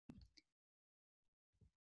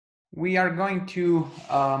We are going to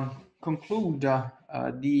conclude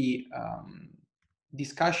the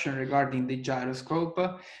discussion regarding the gyroscope,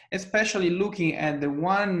 especially looking at the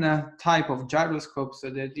one type of gyroscopes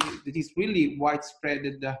that is really widespread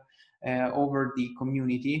over the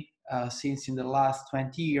community since in the last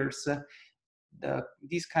 20 years.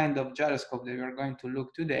 This kind of gyroscope that we are going to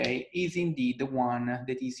look today is indeed the one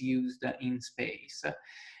that is used in space.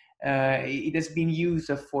 It has been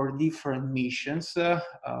used for different missions,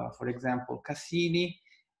 for example, Cassini,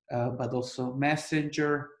 but also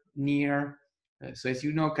Messenger, Near. So as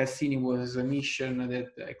you know, Cassini was a mission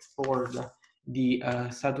that explored the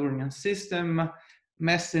Saturnian system.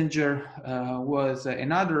 Messenger was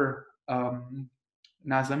another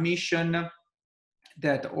NASA mission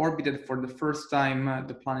that orbited for the first time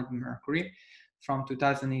the planet Mercury from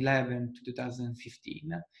 2011 to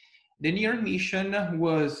 2015. The Near mission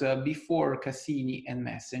was before Cassini and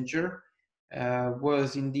Messenger,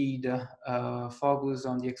 was indeed focused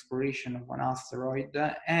on the exploration of one asteroid,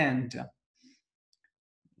 and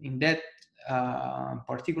in that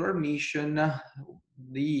particular mission,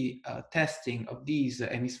 the testing of these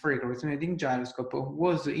hemispherical resonating gyroscope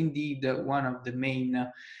was indeed one of the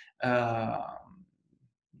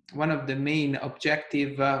main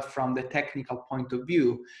objective from the technical point of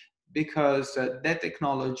view, because that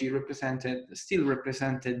technology still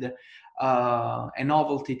represented a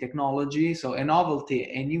novelty technology. So a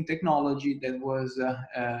new technology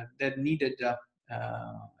that needed a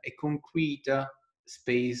concrete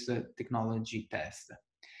space technology test.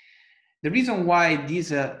 The reason why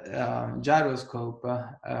this gyroscope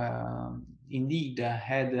indeed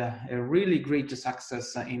had a really great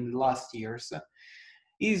success in the last years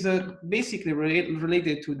is basically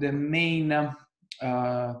related to the main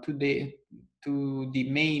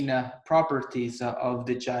properties of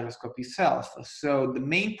the gyroscope itself. So the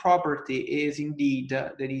main property is indeed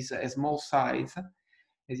that is a small size,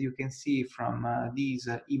 as you can see from this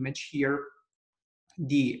image here.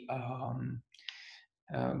 The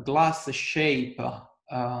glass shape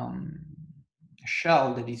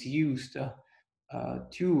shell that is used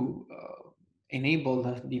to enable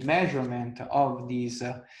the measurement of these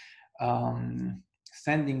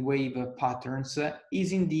standing wave patterns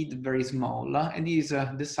is indeed very small and is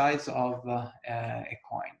the size of a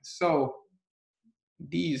coin. So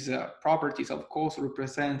these properties, of course,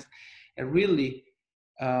 represent a really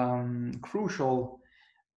crucial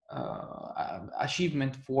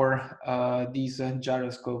achievement for these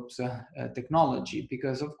gyroscopes technology,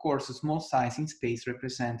 because of course a small size in space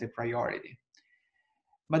represents a priority.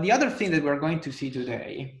 But the other thing that we're going to see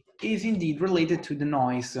today is indeed related to the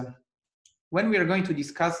noise. When we are going to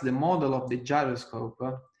discuss the model of the gyroscope,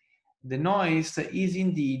 the noise is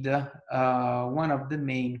indeed one of the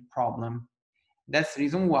main problems. That's the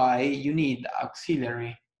reason why you need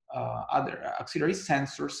other auxiliary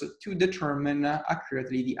sensors to determine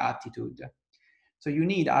accurately the attitude. So you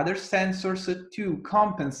need other sensors to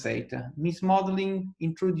compensate mismodeling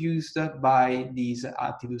introduced by these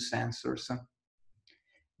attitude sensors.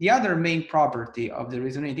 The other main property of the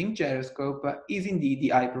resonating gyroscope is indeed the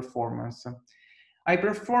high performance. High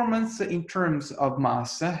performance in terms of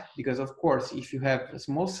mass, because of course, if you have a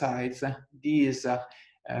small size, this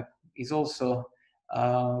is also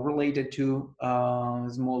related to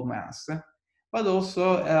small mass, but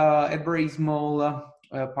also a very small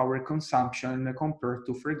power consumption compared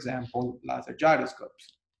to, for example, laser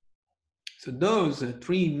gyroscopes. So those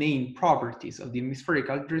three main properties of the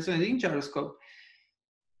hemispherical resonating gyroscope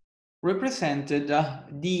represented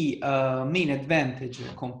the main advantage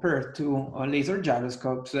compared to laser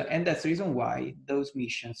gyroscopes, and that's the reason why those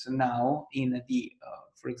missions now in the,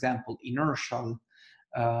 for example, inertial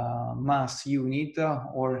mass unit,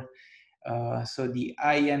 or so the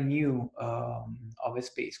IMU of a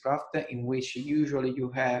spacecraft, in which usually you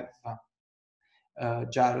have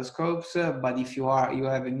gyroscopes, but if you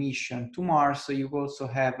have a mission to Mars, you also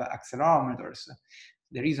have accelerometers.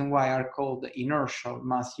 The reason why are called inertial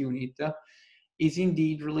mass unit is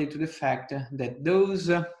indeed related to the fact that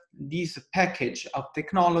this package of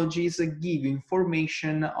technologies give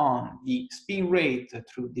information on the spin rate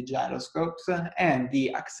through the gyroscopes and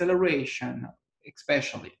the acceleration,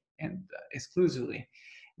 especially and exclusively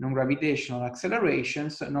non-gravitational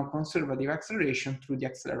accelerations, non-conservative acceleration through the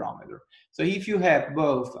accelerometer. So if you have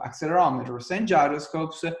both accelerometers and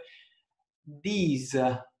gyroscopes, this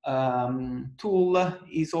tool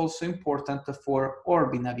is also important for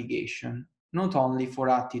orbit navigation, not only for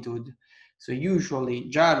attitude. So usually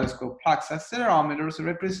gyroscope plus accelerometers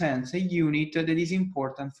represents a unit that is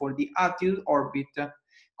important for the attitude orbit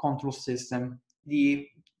control system, the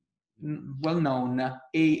well-known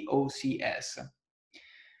AOCS.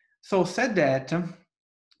 So said that,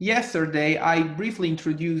 yesterday I briefly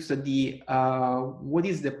introduced the what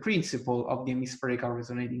is the principle of the hemispherical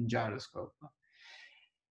resonating gyroscope.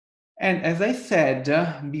 And as I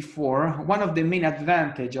said before, one of the main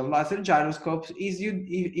advantages of laser gyroscopes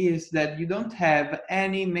is that you don't have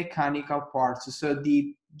any mechanical parts. So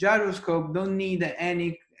the gyroscope don't need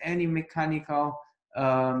any mechanical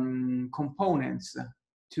components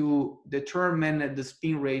to determine the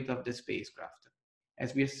spin rate of the spacecraft.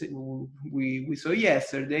 As we saw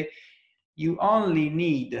yesterday, you only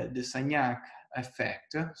need the Sagnac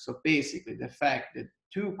effect. So basically the fact that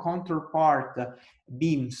two counterpart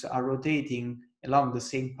beams are rotating along the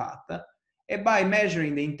same path. And by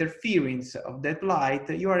measuring the interference of that light,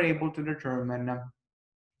 you are able to determine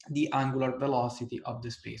the angular velocity of the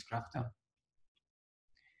spacecraft.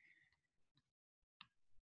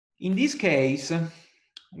 In this case,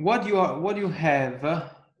 what you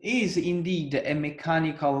have is indeed a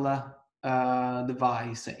mechanical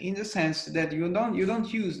device, in the sense that you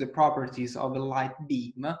don't use the properties of a light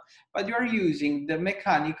beam, but you are using the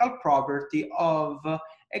mechanical property of a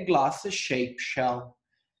glass-shaped shell.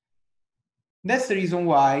 That's the reason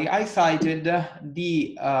why I cited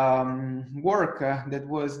the work that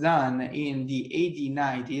was done in the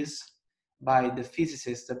 1890s by the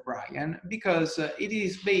physicist Brian, because it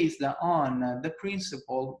is based on the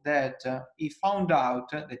principle that he found out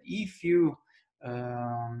that if you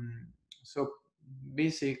so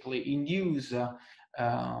basically induce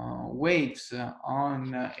waves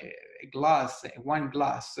on a glass, one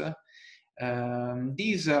glass,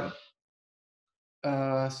 these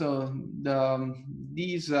so the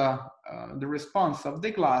response of the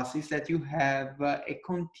glass is that you have a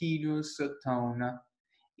continuous tone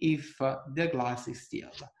if the glass is still.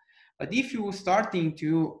 But if you starting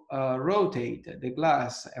to rotate the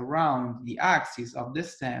glass around the axis of the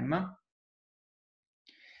stem,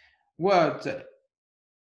 what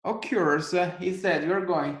occurs is that you're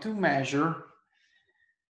going to measure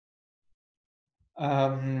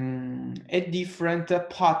a different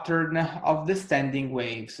pattern of the standing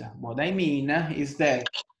waves. What I mean is that,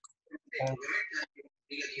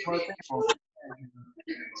 for example,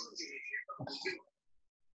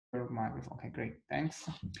 okay, great, thanks.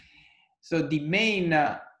 So the main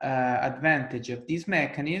advantage of this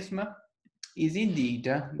mechanism is indeed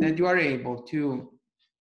that you are able to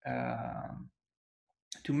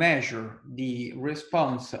measure the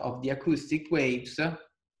response of the acoustic waves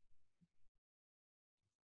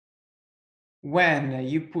when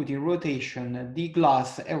you put in rotation the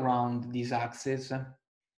glass around this axis.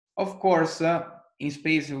 Of course, in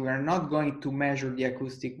space we are not going to measure the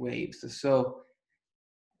acoustic waves, so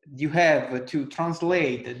you have to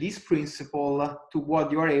translate this principle to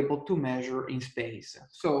what you are able to measure in space.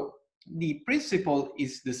 So the principle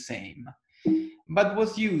is the same, but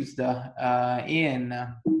was used in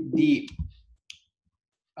the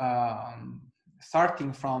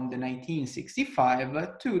starting from the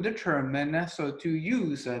 1965 to determine, so to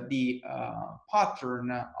use the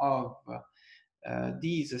pattern of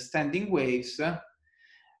these standing waves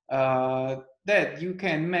that you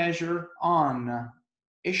can measure on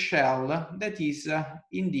a shell that is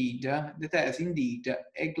indeed, that has indeed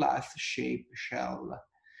a glass-shaped shell.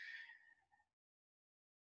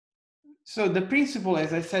 So the principle,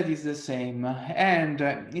 as I said, is the same, and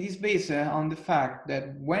it is based on the fact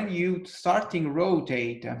that when you starting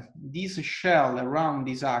rotate this shell around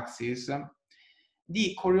this axis,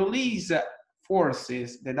 the Coriolis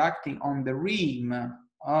forces that acting on the rim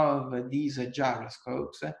of these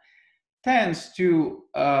gyroscopes tends to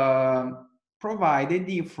provide a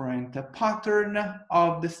different pattern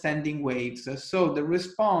of the standing waves. So the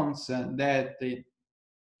response that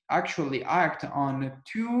actually act on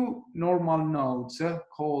two normal nodes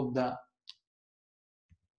called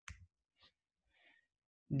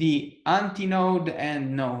the antinode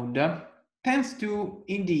and node tends to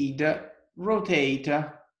indeed rotate,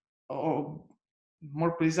 or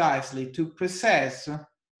more precisely to precess,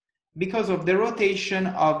 because of the rotation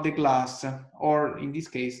of the glass, or in this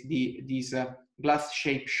case this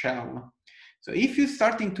glass-shaped shell. So if you're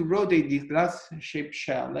starting to rotate this glass-shaped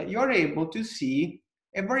shell, you're able to see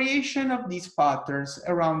a variation of these patterns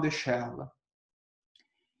around the shell.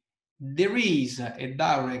 There is a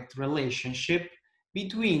direct relationship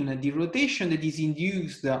between the rotation that is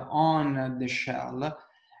induced on the shell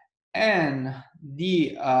and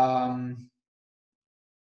the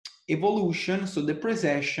evolution, so the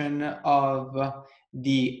precession of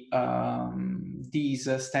the these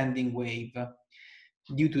standing wave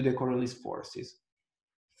due to the Coriolis forces.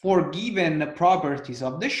 For given properties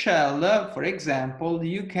of the shell, for example,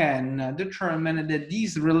 you can determine that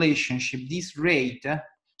this relationship, this rate,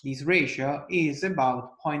 this ratio is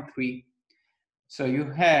about 0.3. So you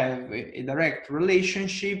have a direct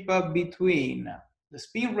relationship between the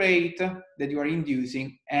spin rate that you are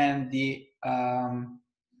inducing and the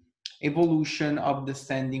evolution of the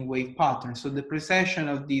standing wave pattern, so the precession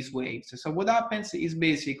of these waves. So what happens is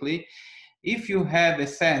basically, if you have a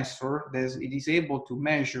sensor that it is able to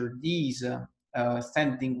measure these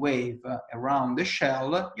standing wave around the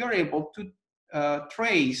shell, you're able to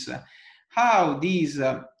trace how these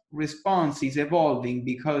response is evolving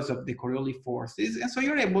because of the Coriolis forces, and so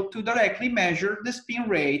you're able to directly measure the spin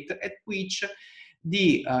rate at which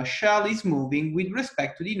the shell is moving with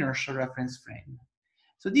respect to the inertial reference frame.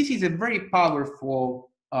 So this is a very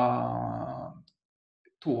powerful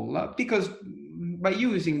tool because by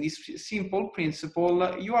using this simple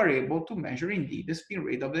principle, you are able to measure indeed the spin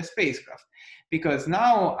rate of the spacecraft. Because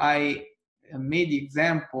now I made the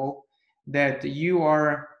example that you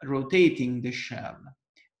are rotating the shell.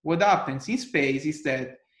 What happens in space is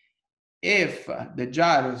that if the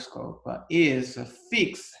gyroscope is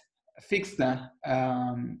fixed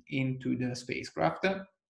into the spacecraft,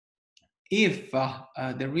 if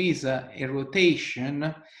there is a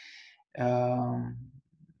rotation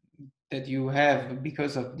that you have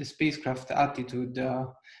because of the spacecraft attitude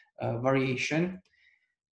variation,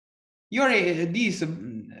 this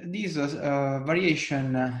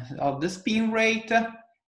variation of the spin rate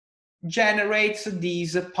generates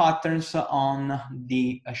these patterns on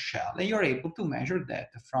the shell, and you're able to measure that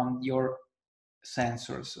from your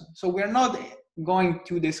sensors. So we're not going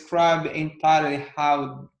to describe entirely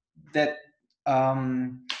how that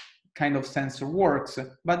kind of sensor works,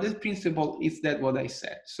 but the principle is that what I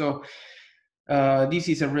said. So this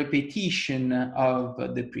is a repetition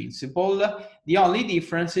of the principle. The only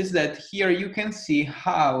difference is that here you can see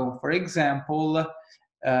how, for example,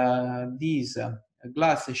 these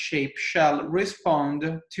glass-shaped shell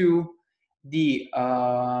respond to the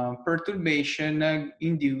perturbation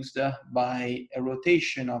induced by a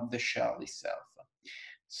rotation of the shell itself.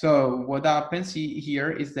 So what happens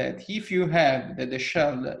here is that if you have that the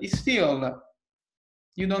shell is still,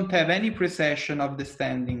 you don't have any precession of the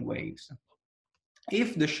standing waves.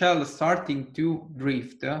 If the shell is starting to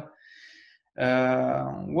drift,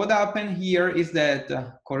 what happens here is that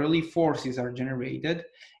Coriolis forces are generated,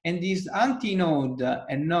 and these anti-node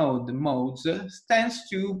and node modes tends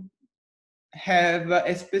to have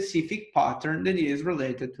a specific pattern that is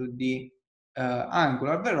related to the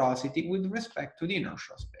angular velocity with respect to the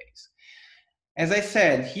inertial space. As I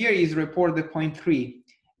said, here is reported 0.3.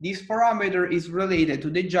 This parameter is related to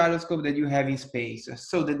the gyroscope that you have in space.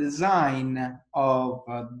 So the design of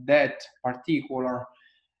that particular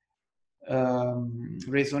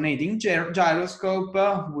resonating gyroscope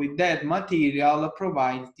with that material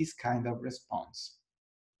provides this kind of response.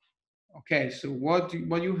 Okay, so what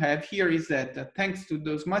you have here is that thanks to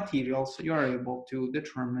those materials, you are able to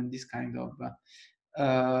determine this kind of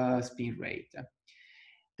spin rate.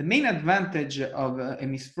 The main advantage of a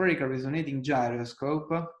hemispherical resonating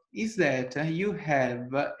gyroscope is that you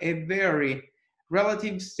have a very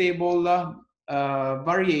relative stable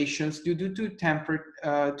variations due to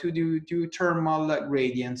thermal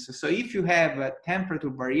gradients. So if you have temperature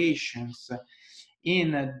variations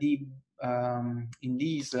in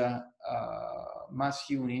these mass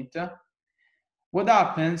unit, what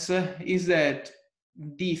happens is that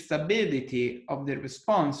the stability of the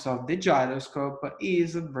response of the gyroscope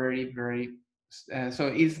is very, very, so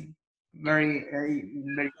you don't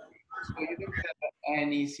have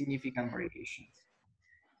any significant variations.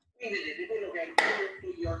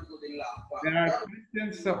 There are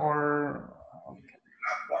questions or... Okay.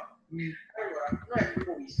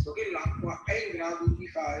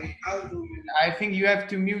 I think you have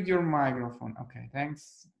to mute your microphone. Okay,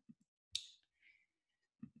 thanks.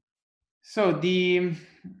 So you're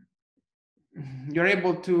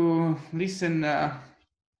able to listen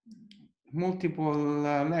multiple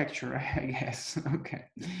lecture, I guess. Okay.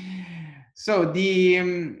 So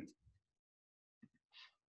the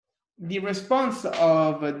response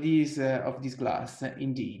of this glass,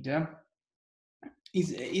 indeed,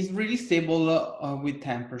 is really stable with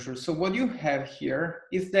temperature. So what you have here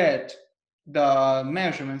is that the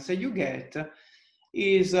measurements that you get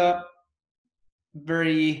is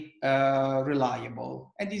very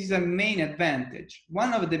reliable, and this is a main advantage.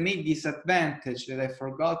 One of the main disadvantages that I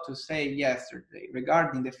forgot to say yesterday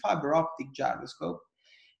regarding the fiber optic gyroscope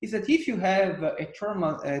is that if you have a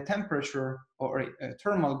thermal temperature or a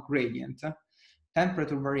thermal gradient,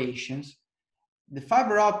 temperature variations, the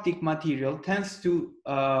fiber optic material tends to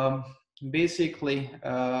basically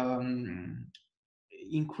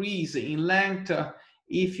increase in length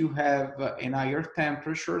if you have an higher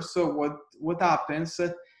temperature. So what happens,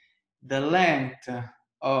 the length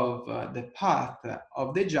of the path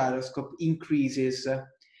of the gyroscope increases,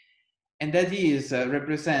 and that is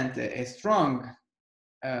represent a strong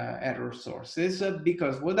error sources,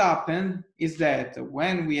 because what happened is that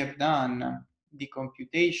when we have done the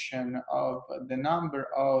computation of the number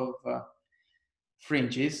of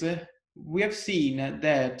fringes, we have seen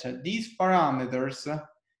that these parameters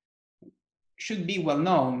should be well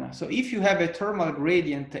known. So if you have a thermal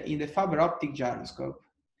gradient in the fiber optic gyroscope,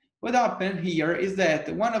 what happened here is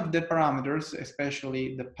that one of the parameters,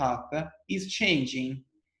 especially the path, is changing,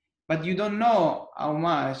 but you don't know how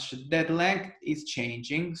much that length is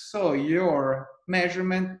changing, so your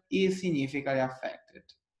measurement is significantly affected.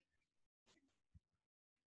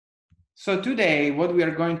 So today, what we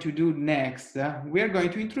are going to do next, we are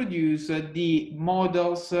going to introduce the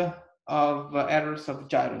models of errors of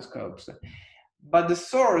gyroscopes. But the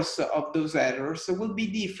source of those errors will be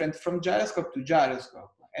different from gyroscope to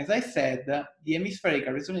gyroscope. As I said, the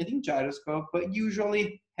hemispherical resonating gyroscope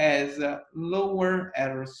usually has lower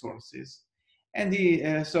error sources. And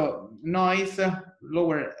so noise,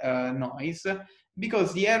 lower noise,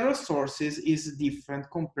 because the error sources is different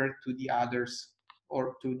compared to the others,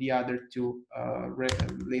 or to the other two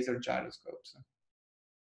laser gyroscopes.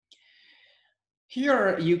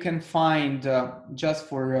 Here you can find, just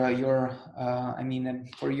for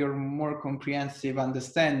for your more comprehensive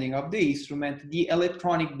understanding of the instrument, the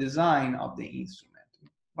electronic design of the instrument.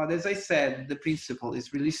 But as I said, the principle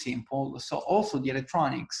is really simple. So also the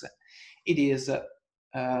electronics, it is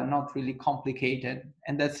not really complicated,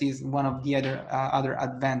 and that is one of the other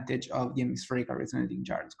advantage of the hemispherical resonating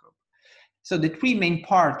gyroscope. So the three main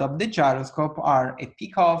parts of the gyroscope are a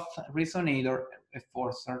peak-off, resonator, a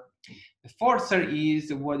forcer. The forcer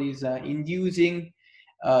is what is inducing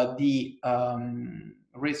the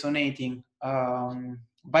resonating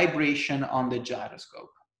vibration on the gyroscope.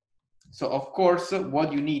 So of course,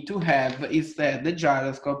 what you need to have is that the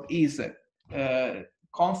gyroscope is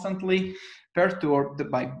constantly perturbed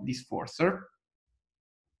by this forcer.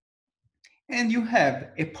 And you have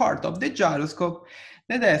a part of the gyroscope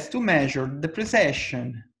that has to measure the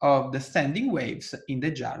precession of the standing waves in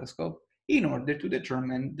the gyroscope in order to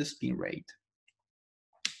determine the spin rate.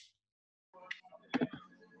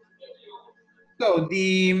 So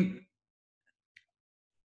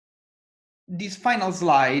this final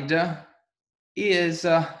slide is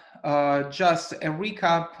just a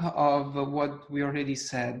recap of what we already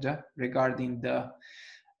said regarding the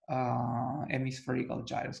hemispherical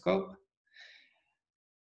gyroscope.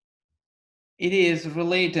 It is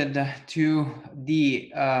related to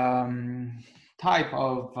the type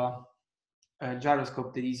of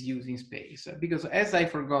gyroscope that is used in space, because as I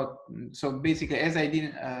forgot, so basically as I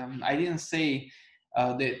didn't say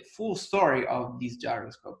the full story of this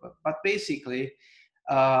gyroscope, but basically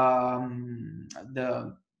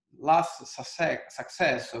the last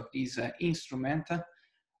success of this instrument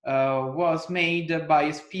was made by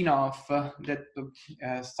a spin-off that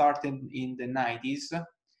started in the 90s.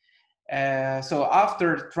 So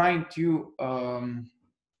after trying to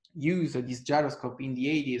use this gyroscope in the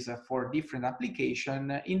 80s for different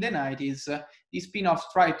application, in the 90s, the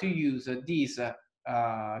spin-offs tried to use this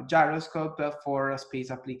gyroscope for a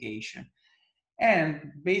space application.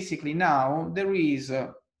 And basically now there is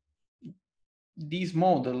this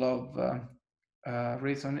model of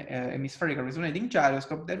hemispherical resonating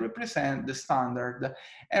gyroscope that represent the standard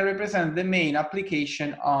and represent the main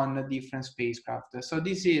application on different spacecraft. So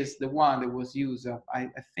this is the one that was used, I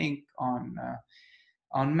think, on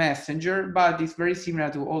Messenger, but it's very similar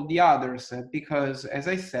to all the others because, as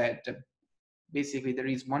I said, basically there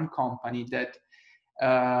is one company that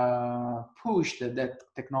pushed that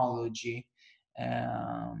technology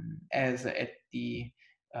as at the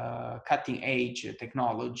cutting edge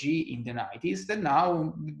technology in the 90s that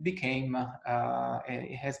now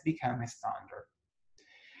has become a standard.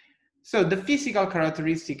 So the physical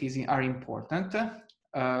characteristics are important.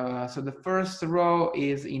 So the first row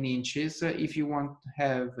is in inches. If you want to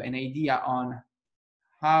have an idea on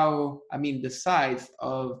how, the size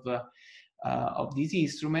of this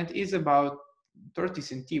instrument is about 30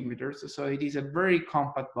 centimeters. So it is a very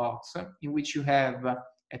compact box in which you have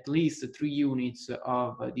at least 3 units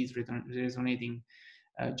of these resonating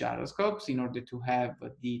gyroscopes in order to have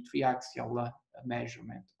the triaxial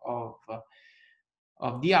measurement of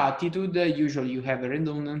the attitude. Usually you have a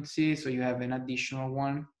redundancy, so you have an additional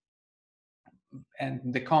one.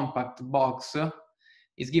 And the compact box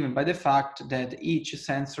is given by the fact that each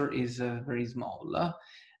sensor is very small.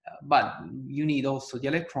 But you need also the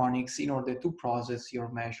electronics in order to process your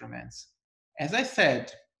measurements. As I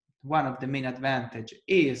said, one of the main advantage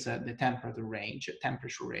is the temperature range.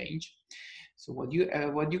 So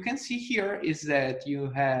what you can see here is that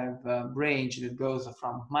you have a range that goes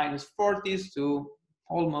from -40s to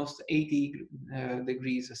almost 80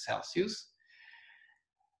 degrees Celsius.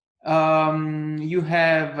 You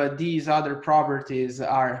have these other properties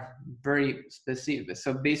are very specific.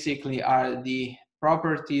 So basically are the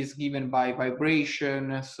properties given by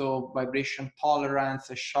vibration, so vibration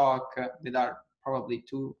tolerance, shock, that are probably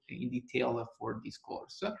too in detail for this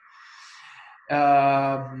course.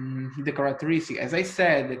 The characteristic, as I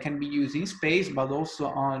said, can be used in space, but also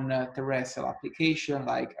on terrestrial application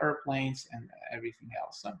like airplanes and everything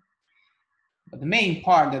else. But the main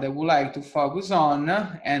part that I would like to focus on,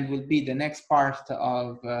 and will be the next part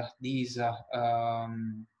of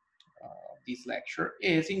this lecture,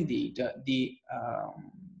 is indeed the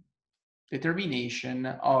determination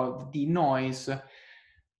of the noise,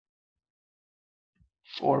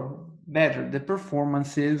 or better, the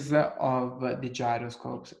performances of the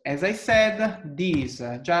gyroscopes. As I said, these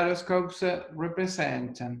gyroscopes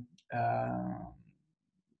represent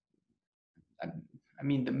I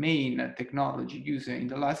mean, the main technology used in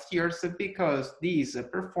the last years, because these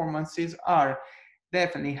performances are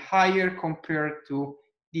definitely higher compared to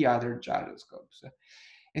the other gyroscopes.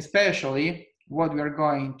 Especially what we are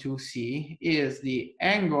going to see is the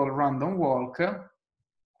angle random walk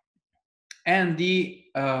and the,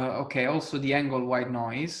 also the angle white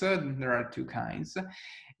noise. There are two kinds,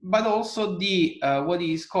 but also the, what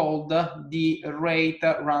is called the rate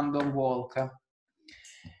random walk.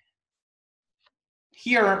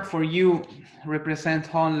 Here for you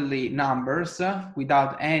represent only numbers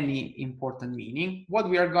without any important meaning. What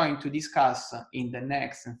we are going to discuss in the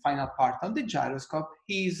next and final part of the gyroscope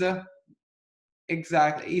is to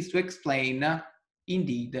explain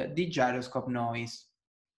indeed the gyroscope noise.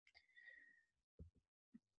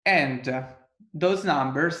 And those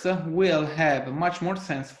numbers will have much more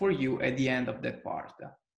sense for you at the end of that part.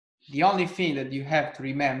 The only thing that you have to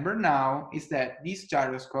remember now is that these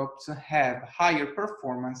gyroscopes have higher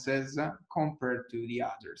performances compared to the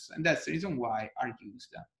others, and that's the reason why are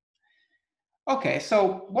used. Okay,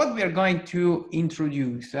 so what we are going to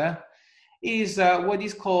introduce is what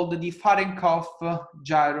is called the Fahrenkopf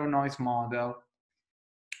gyro noise model.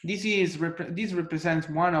 This represents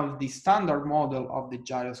one of the standard model of the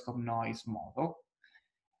gyroscope noise model,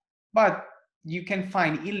 but you can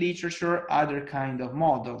find in literature other kind of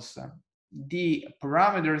models. The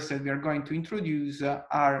parameters that we are going to introduce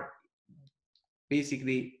are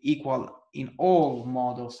basically equal in all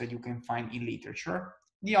models that you can find in literature.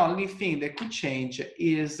 The only thing that could change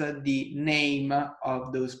is the name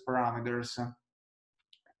of those parameters.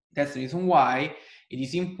 That's the reason why it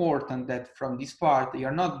is important that from this part,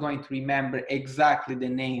 you're not going to remember exactly the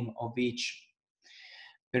name of each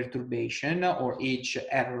perturbation or each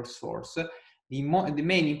error source. The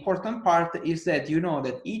main important part is that you know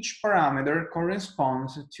that each parameter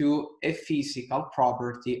corresponds to a physical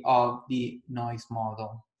property of the noise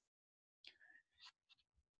model.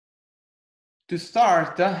 To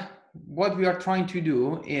start, what we are trying to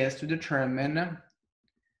do is to determine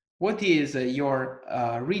what is your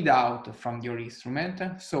readout from your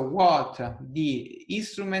instrument, so what the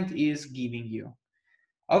instrument is giving you.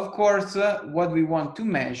 Of course, what we want to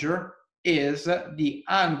measure is the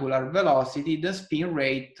angular velocity, the spin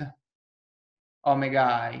rate, omega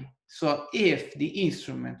I. So if the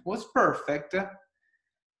instrument was perfect,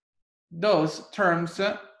 those terms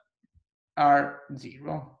are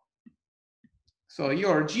 0. So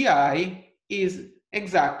your GI is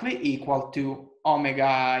exactly equal to omega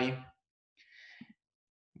I.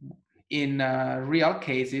 In real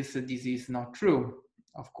cases, this is not true,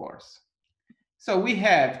 of course. So we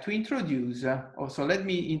have to introduce, also let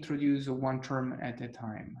me introduce one term at a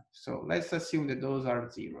time. So let's assume that those are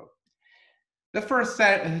 0. The first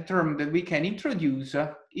term that we can introduce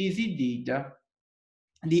is indeed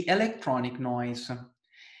the electronic noise.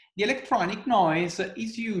 The electronic noise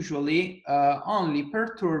is usually only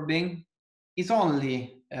perturbing, is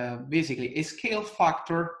only basically a scale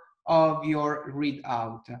factor of your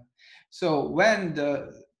readout. So when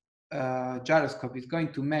the gyroscope is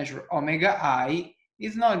going to measure omega I,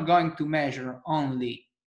 is not going to measure only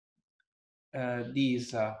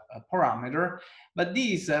this parameter, but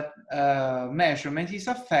this measurement is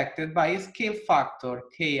affected by a scale factor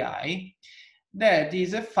Ki that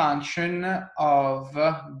is a function of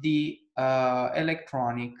the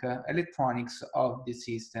electronics of the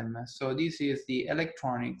system. So this is the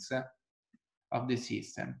electronics of the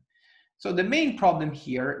system. So the main problem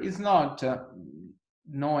here is not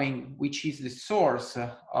knowing which is the source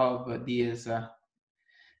of this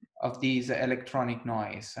of this electronic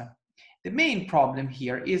noise. The main problem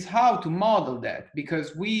here is how to model that,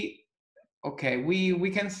 because we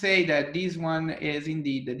can say that this one is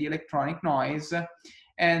indeed the electronic noise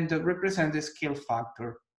and represent the scale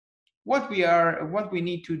factor. What we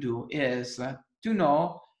need to do is to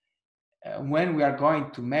know when we are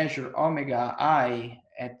going to measure omega I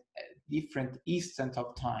at different instants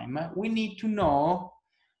of time, we need to know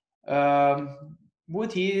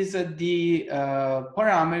what is the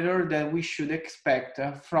parameter that we should expect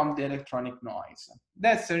from the electronic noise.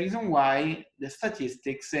 That's the reason why the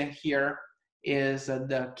statistics here is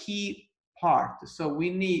the key part. So we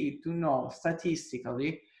need to know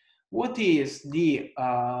statistically what is the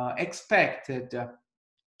expected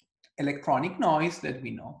electronic noise that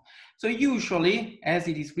we know. So usually, as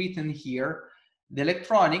it is written here, the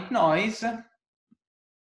electronic noise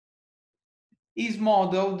is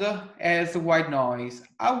modeled as white noise.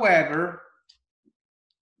 However,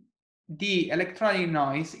 the electronic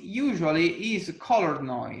noise usually is colored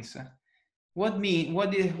noise. What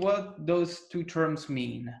those two terms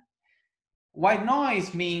mean? White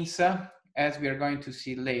noise means, as we are going to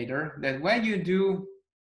see later, that when you do,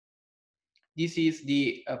 this is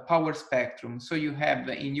the power spectrum. So you have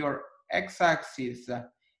in your x-axis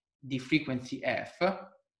the frequency f,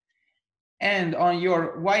 and on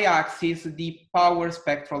your y-axis the power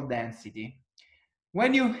spectral density.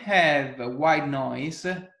 When you have white noise,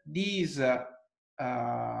 these the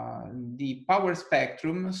power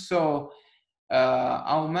spectrum, so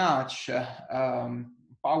how much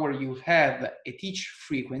power you have at each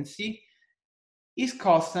frequency, is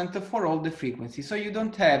constant for all the frequencies. So you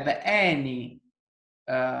don't have any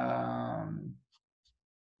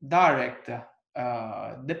direct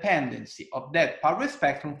dependency of that power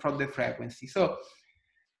spectrum from the frequency. So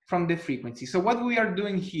what we are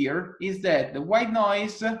doing here is that the white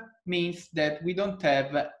noise means that we don't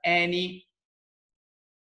have any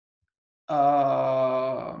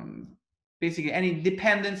basically any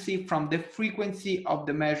dependency from the frequency of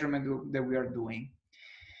the measurement that we are doing.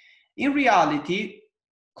 In reality,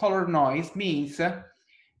 color noise means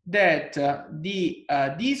that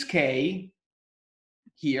this K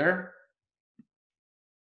here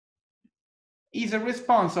is a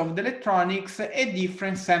response of the electronics at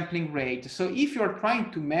different sampling rate. So if you're trying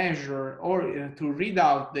to measure or to read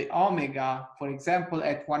out the omega, for example,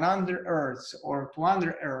 at 100 Hertz or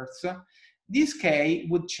 200 Hertz, this K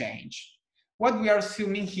would change. What we are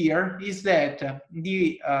assuming here is that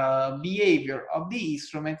the behavior of the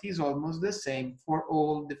instrument is almost the same for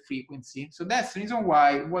all the frequency. So that's the reason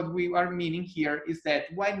why what we are meaning here is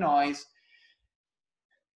that white noise,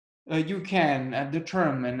 you can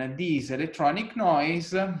determine this electronic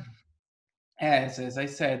noise as I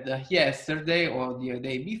said yesterday or the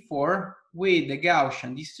day before, with the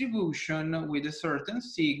Gaussian distribution with a certain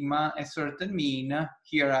sigma, a certain mean.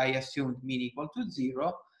 Here I assumed mean equal to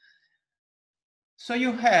 0. So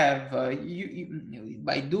you have,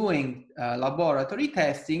 by doing laboratory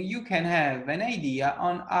testing, you can have an idea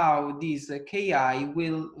on how this Ki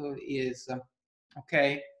is,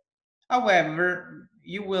 okay? However,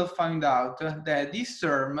 you will find out that this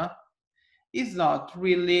term is not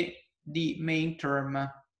really the main term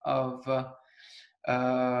of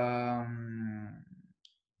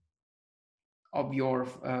your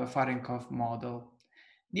Fahrenheit model.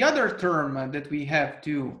 The other term that we have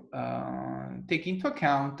to take into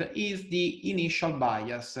account is the initial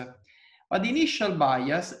bias. But the initial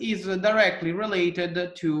bias is directly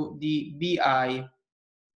related to the BI,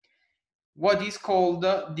 what is called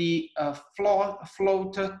the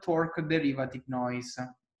float torque derivative noise,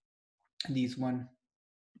 this one.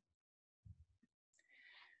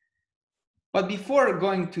 But before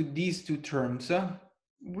going to these two terms,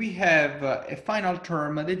 we have a final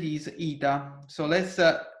term that is eta. So let's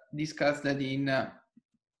discuss that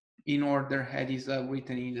in order as is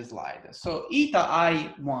written in the slide. So eta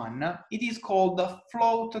I1, it is called the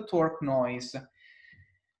float torque noise.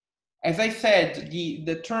 As I said,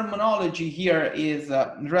 the terminology here is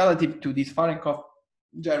relative to this Fahrenheit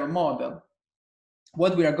gyro model.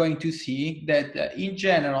 What we are going to see that in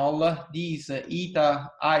general, this eta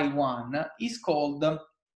I1 is called,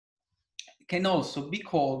 can also be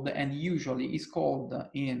called, and usually is called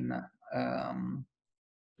in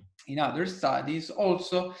other studies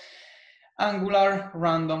also, angular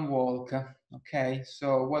random walk. Okay,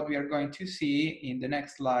 so what we are going to see in the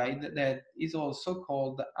next slide, that is also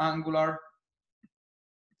called angular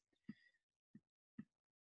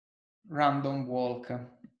random walk.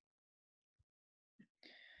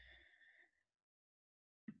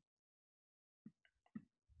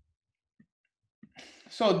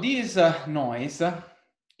 So this noise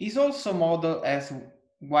is also modeled as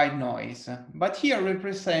white noise, but here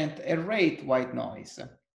represent a rate white noise.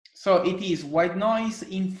 So it is white noise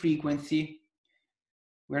in frequency.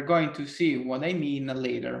 We're going to see what I mean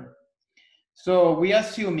later. So we are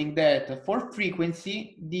assuming that for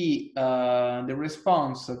frequency, the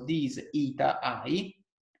response of this eta I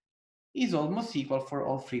is almost equal for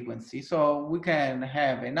all frequencies. So we can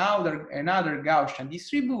have another Gaussian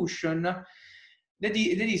distribution that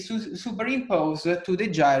is superimposed to the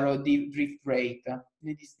gyro drift rate.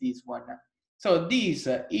 That is this one. So this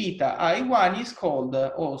eta I1 is called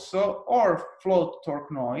also or float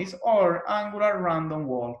torque noise or angular random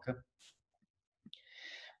walk.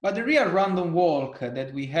 But the real random walk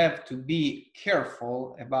that we have to be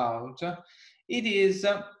careful about, it is,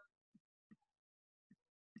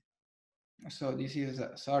 so this is,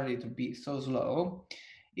 sorry to be so slow,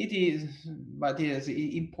 it is, but it is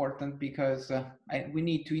important because we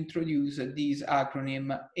need to introduce this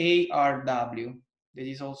acronym ARW that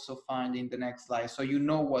is also found in the next slide, so you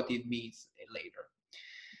know what it means later.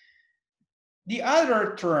 The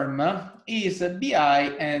other term is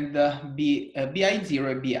BI and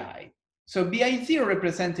BI0 and BI. So BI0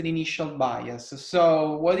 represents an initial bias.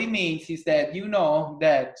 So what it means is that you know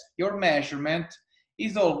that your measurement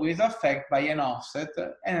is always affected by an offset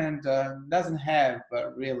and doesn't have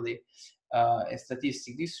really a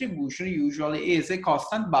statistic distribution. Usually is a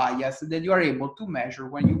constant bias that you are able to measure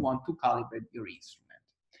when you want to calibrate your instrument.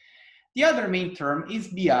 The other main term is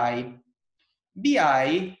BI.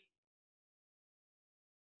 BI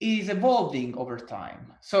is evolving over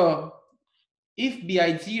time. So if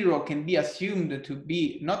BI0 can be assumed to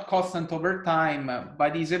be not constant over time,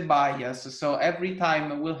 but is a bias, so every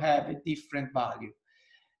time we'll have a different value.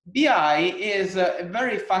 BI is a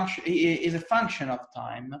function of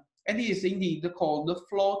time and is indeed called the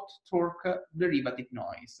float torque derivative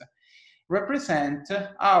noise. Represent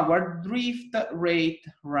our drift rate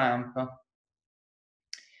ramp.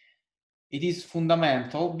 It is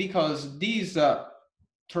fundamental because this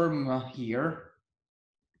term here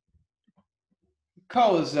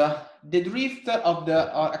cause the drift of the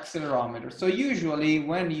accelerometer. So usually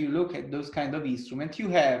when you look at those kind of instruments, you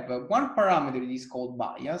have one parameter that is called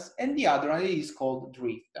bias and the other one is called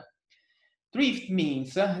drift. Drift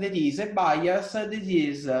means that is a bias that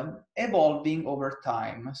is evolving over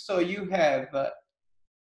time. So you have,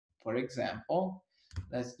 for example,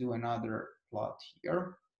 let's do another plot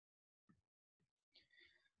here.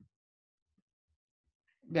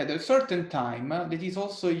 That at a certain time, that is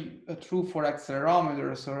also true for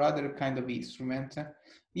accelerometers or other kind of instrument,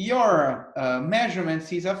 your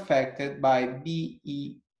measurements is affected by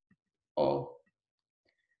BEO.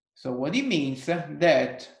 So what it means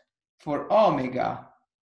that for omega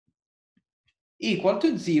equal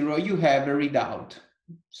to 0, you have a readout.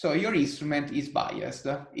 So your instrument is biased.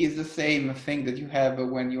 It's the same thing that you have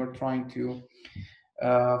when you're trying to,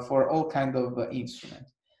 for all kind of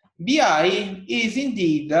instruments. BI is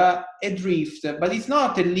indeed a drift, but it's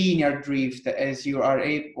not a linear drift as you are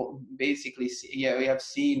able, basically, yeah, we have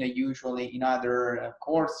seen usually in other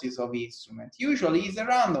courses of instrument. Usually it's a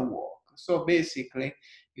random walk. So basically,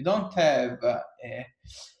 you don't have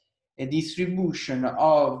a distribution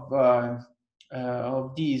of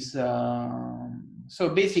these. So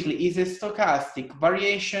basically, it's a stochastic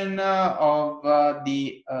variation of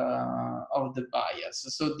the bias.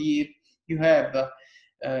 So you have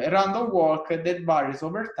a random walk that varies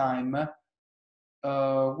over time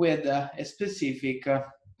with a specific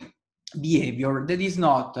behavior that is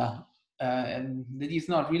not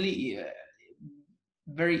really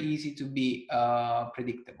very easy to be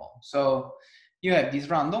predictable. So you have this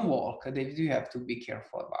random walk that you have to be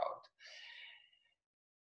careful about.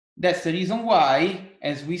 That's the reason why,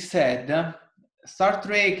 as we said, star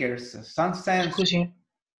trackers, sun sensors. Scusi?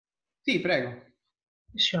 Sì, prego.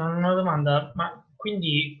 Sì, una domanda, ma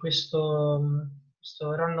quindi questo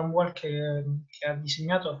random walk che ha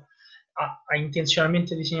disegnato ha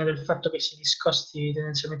intenzionalmente disegnato il fatto che si discosti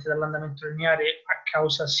tendenzialmente dall'andamento lineare a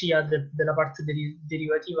causa sia della parte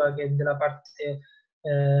derivativa che della parte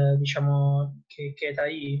diciamo che è da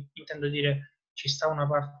I, intendo dire ci sta una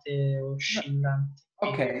parte oscillante.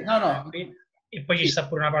 Ok, no. E poi ci sta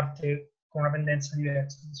pure una parte con una pendenza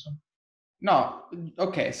diversa, insomma. No,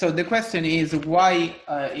 okay, so the question is why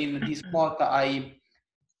in this plot I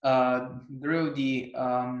drew the,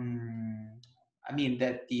 I mean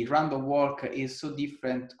that the random walk is so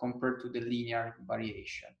different compared to the linear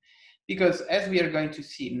variation. Because as we are going to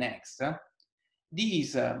see next,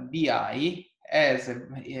 this BI has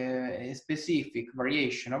a specific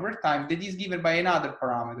variation over time that is given by another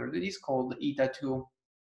parameter that is called eta2.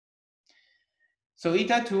 So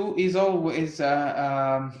eta2 is always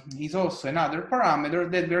is also another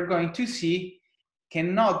parameter that we're going to see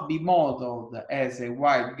cannot be modeled as a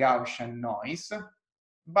wide Gaussian noise,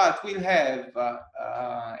 but will have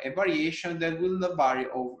a variation that will vary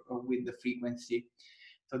with the frequency.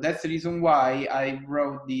 So that's the reason why I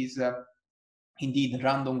wrote this indeed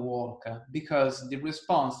random walk, because the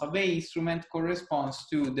response of a instrument corresponds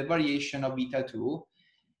to the variation of eta2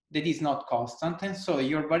 that is not constant, and so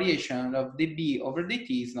your variation of the b over the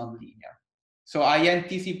t is not linear. So I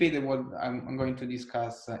anticipated what I'm going to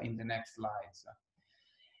discuss in the next slides.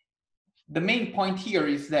 The main point here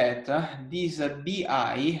is that this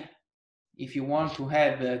bi, if you want to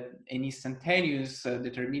have an instantaneous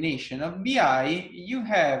determination of bi, you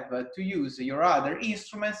have to use your other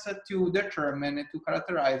instruments to determine, to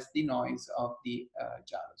characterize the noise of the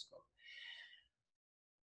gyroscope.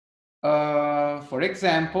 For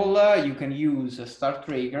example, you can use star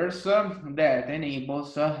triggers that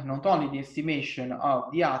enables not only the estimation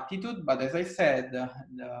of the attitude, but as I said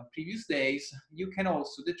the previous days, you can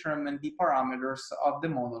also determine the parameters of the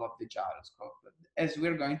model of the gyroscope, as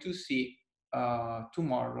we're going to see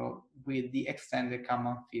tomorrow with the extended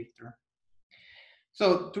Kalman filter.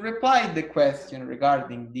 So to reply to the question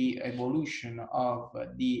regarding the evolution of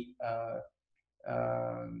the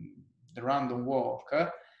random walk,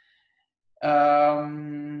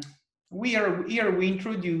 here we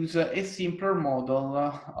introduce a simpler model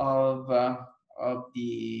of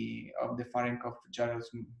the Fahrenkopf gyros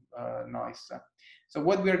noise. So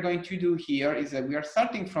what we are going to do here is that we are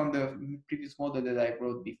starting from the previous model that I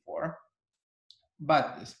wrote before,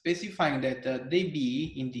 but specifying that the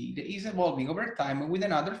b indeed is evolving over time with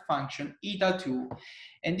another function eta2,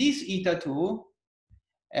 and this eta2,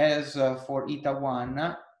 as for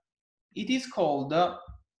eta1, it is called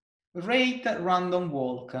rate random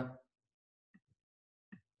walk.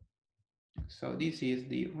 So this is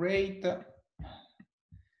the rate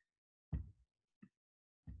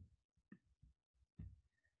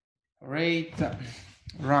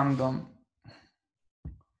random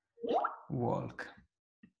walk.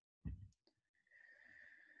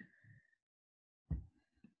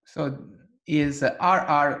 So is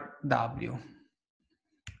RRW.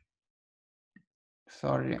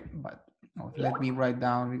 Sorry, but let me write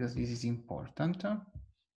down because this is important.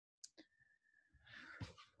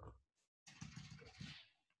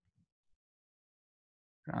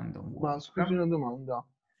 Random walk. Ma scusi una domanda.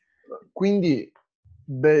 Quindi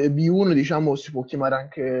B1 diciamo si può chiamare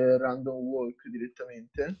anche random walk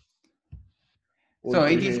direttamente? So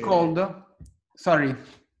it is called, sorry,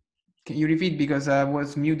 can you repeat because I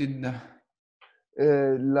was muted?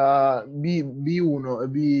 La B1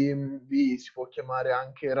 B si può chiamare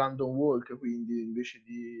anche random walk, quindi invece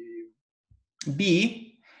di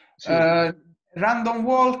B? Sì. Random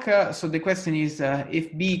walk, so the question is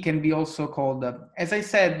if B can be also called, as I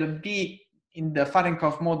said, B in the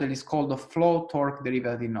Fahrenkopf model is called a flow torque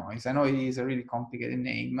derivative noise. I know it is a really complicated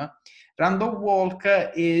name. Random walk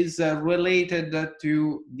is related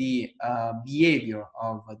to the behavior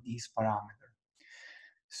of this parameter.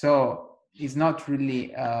 So it's not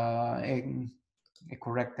really a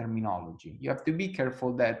correct terminology. You have to be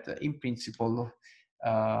careful that in principle,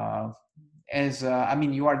 I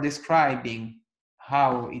mean, you are describing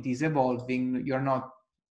how it is evolving, you're not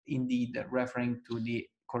indeed referring to the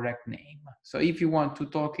correct name. So if you want to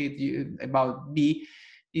talk about B,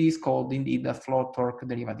 it is called indeed a flow torque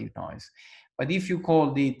derivative noise. But if you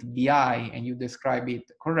called it BI and you describe it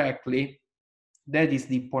correctly, that is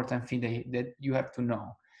the important thing that you have to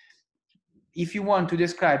know. If you want to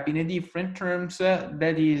describe in a different terms,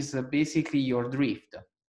 that is basically your drift.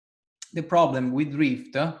 The problem with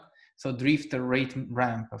drift, so drift rate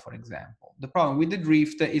ramp, for example. The problem with the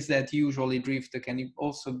drift is that usually drift can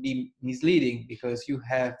also be misleading because you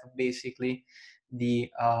have basically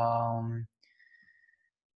the,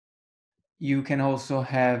 you can also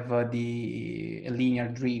have the linear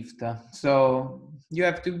drift. So you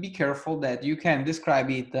have to be careful that you can describe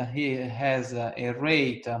it as a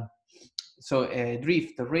rate, so a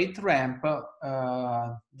drift rate ramp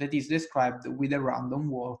that is described with a random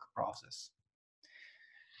walk process.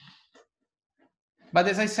 But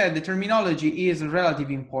as I said, the terminology is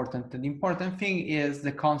relatively important. The important thing is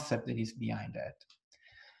the concept that is behind that.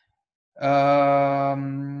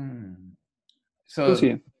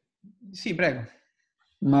 Così. Sì, prego.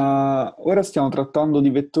 Ma ora stiamo trattando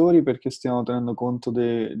di vettori perché stiamo tenendo conto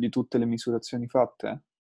di tutte le misurazioni fatte?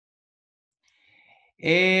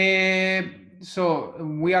 So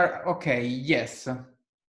we are, okay, yes,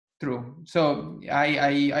 true. So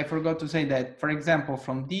I forgot to say that, for example,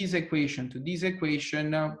 from this equation to this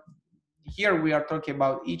equation, here we are talking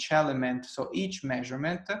about each element, so each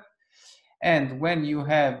measurement. And when you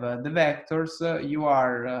have the vectors, you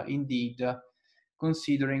are indeed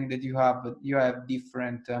considering that you have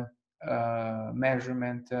different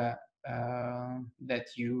measurement that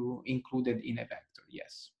you included in a vector.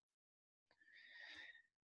 Yes.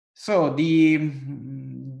 So the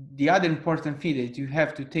other important thing that you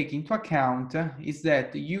have to take into account is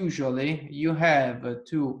that usually you have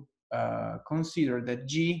to consider that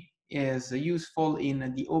G is useful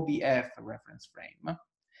in the OBF reference frame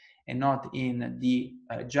and not in the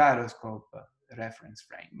gyroscope reference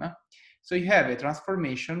frame. So you have a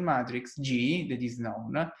transformation matrix G that is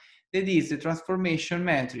known, that is the transformation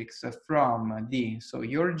matrix from the, so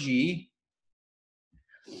your G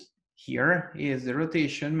here is the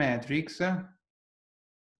rotation matrix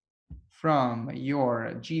from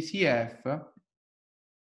your GCF,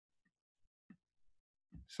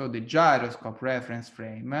 so the gyroscope reference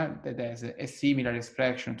frame that has a similar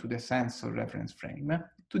expression to the sensor reference frame,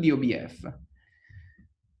 to the OBF.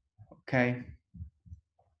 Okay.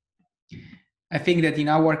 I think that in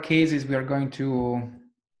our cases, we are going to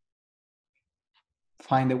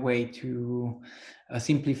find a way to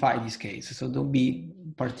simplify this case. So don't be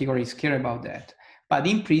particularly scared about that. But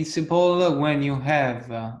in principle, when you have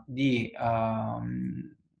the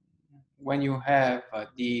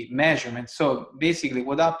measurement, so basically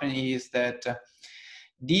what happens is that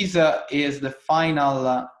this is the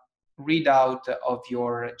final readout of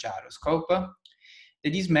your gyroscope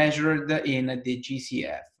that is measured in the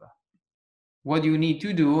GCF. What you need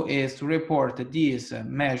to do is to report this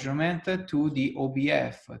measurement to the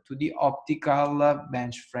OBF, to the optical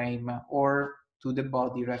bench frame, or to the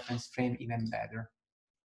body reference frame even better.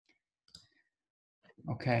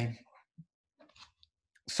 Okay.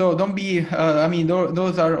 So don't be, I mean,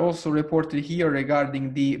 those are also reported here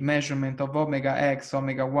regarding the measurement of omega X,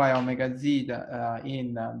 omega Y, omega Z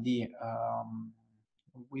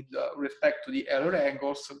with respect to the error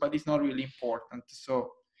angles, but it's not really important.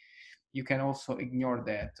 So you can also ignore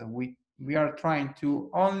that. We are trying to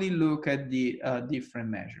only look at the different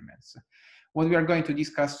measurements. What we are going to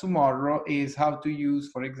discuss tomorrow is how to use,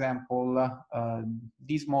 for example,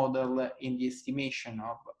 this model in the estimation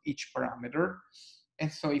of each parameter.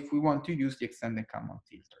 And so if we want to use the extended common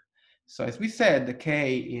filter. So as we said, the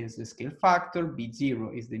K is the scale factor,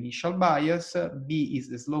 B0 is the initial bias, B is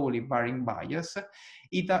the slowly varying bias,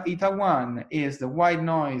 eta 1 is the white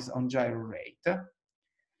noise on gyro rate,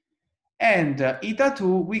 and eta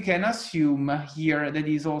 2 we can assume here that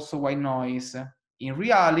is also white noise. In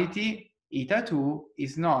reality, eta 2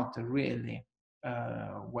 is not really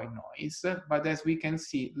white noise, but as we can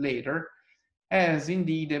see later, has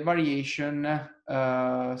indeed a variation,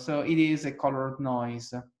 so it is a colored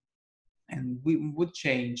noise, and we would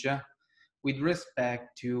change with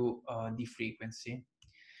respect to the frequency.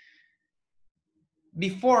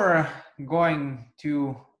 Before going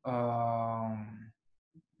to,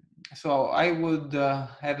 so I would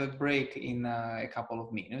have a break in a couple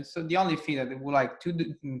of minutes. So the only thing that I would like to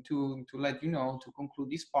let you know to conclude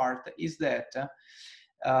this part is that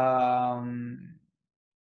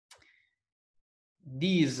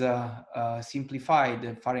this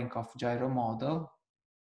simplified Fahrenkopf gyro model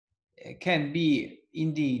can be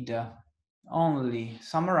indeed only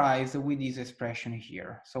summarized with this expression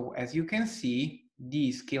here. So as you can see,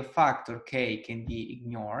 the scale factor K can be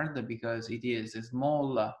ignored because it is a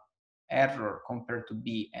small error compared to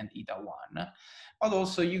B and eta 1. But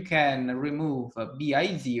also you can remove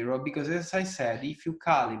BI0 because, as I said, if you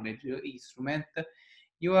calibrate your instrument,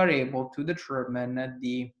 you are able to determine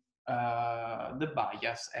the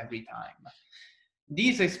bias every time.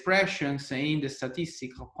 These expressions in the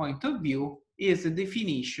statistical point of view is the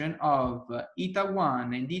definition of eta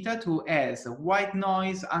 1 and eta 2 as white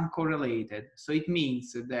noise uncorrelated. So it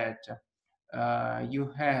means that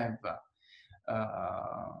you have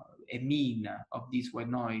a mean of this white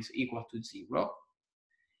noise equal to 0,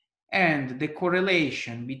 and the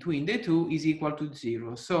correlation between the two is equal to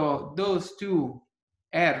 0. So those two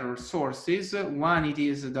error sources, one it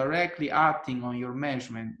is directly acting on your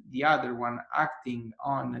measurement, the other one acting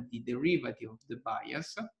on the derivative of the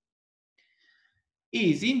bias,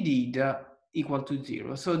 is indeed equal to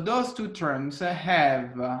 0. So those two terms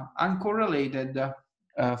have uncorrelated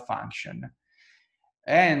function.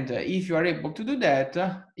 And if you are able to do that,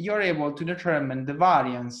 you are able to determine the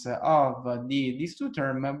variance of these two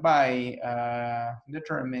terms by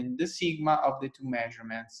determining the sigma of the two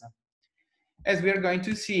measurements. As we are going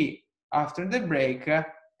to see after the break,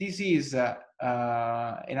 this is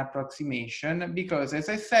an approximation because, as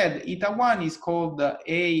I said, eta 1 is called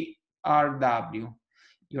ARW,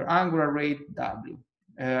 your angular rate W.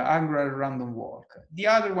 angular random walk. The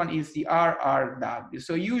other one is the RRW.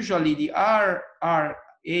 So usually the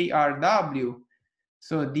ARW,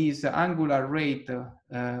 so this angular rate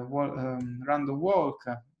random walk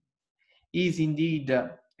is indeed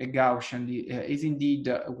a Gaussian, is indeed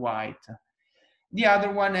white. The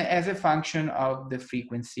other one as a function of the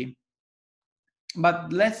frequency.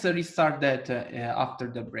 But let's restart that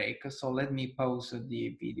after the break. So let me pause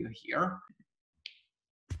the video here.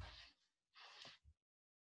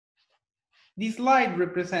 This slide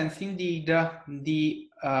represents indeed the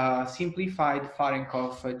simplified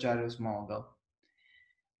Fahrenkopf gyros model.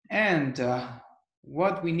 And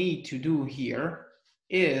what we need to do here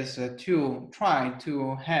is to try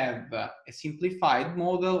to have a simplified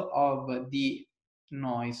model of the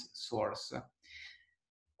noise source.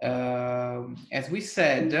 As we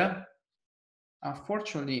said,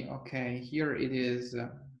 unfortunately, okay, here it is.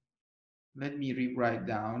 Let me rewrite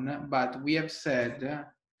down, but we have said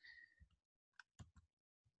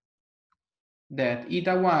that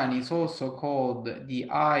eta1 is also called the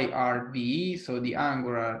IRV, so the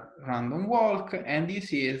angular random walk, and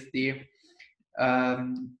this is the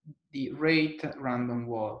rate random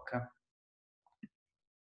walk.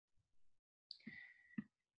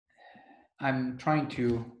 I'm trying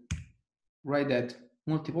to write that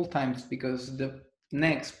multiple times because the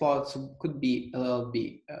next spots could be a little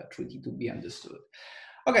bit tricky to be understood.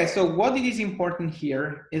 Okay, so what it is important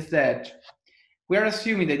here is that we are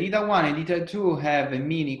assuming that eta1 and eta2 have a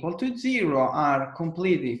mean equal to 0, are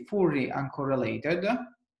completely fully uncorrelated.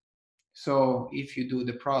 So if you do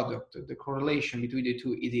the product, the correlation between the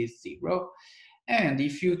two, it is 0. And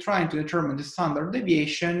if you try to determine the standard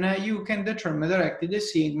deviation, you can determine directly the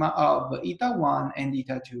sigma of eta1 and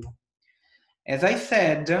eta2. As I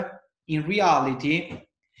said, in reality,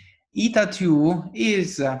 eta2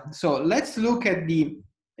 is, so let's look at the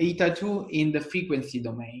eta2 in the frequency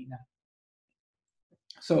domain.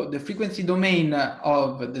 So the frequency domain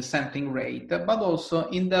of the sampling rate, but also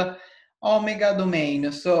in the omega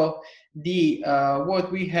domain. So the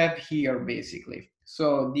what we have here basically.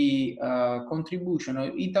 So the contribution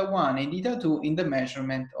of eta1 and eta2 in the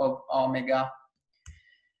measurement of omega.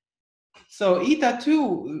 So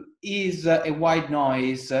eta2 is a white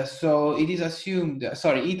noise. So it is assumed,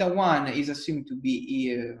 sorry, eta1 is assumed to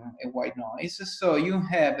be a white noise. So you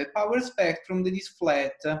have a power spectrum that is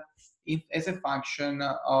flat as a function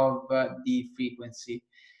of the frequency.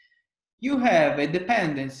 You have a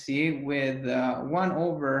dependency with 1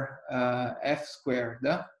 over f squared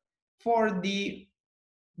for the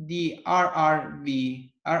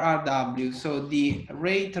RRW, so the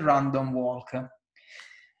rate random walk.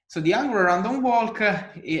 So the angular random walk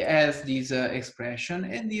has this expression,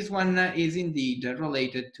 and this one is indeed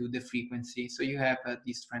related to the frequency. So you have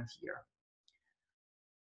this trend here.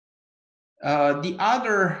 The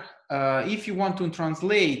other, if you want to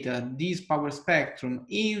translate this power spectrum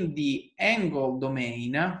in the angle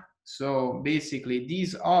domain, so basically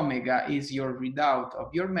this omega is your readout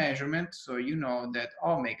of your measurement. So you know that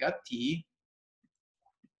omega t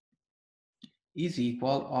is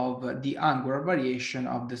equal of the angular variation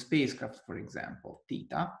of the spacecraft, for example,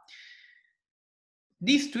 theta.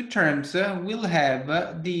 These two terms will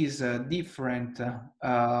have these different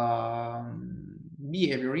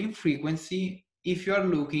behavior in frequency if you are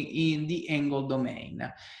looking in the angle domain.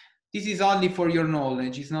 This is only for your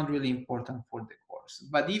knowledge, it's not really important for the course.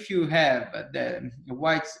 But if you have the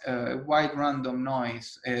white random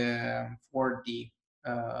noise for the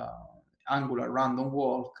angular random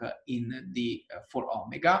walk in the for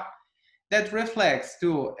omega, that reflects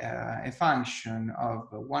to a function of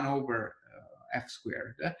 1 over f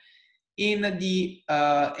squared in the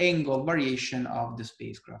angle variation of the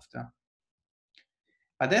spacecraft.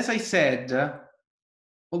 But as I said,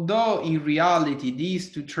 although in reality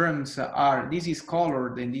these two terms are, this is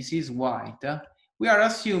colored and this is white, we are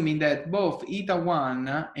assuming that both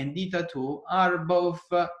eta1 and eta2 are both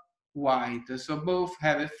white, so both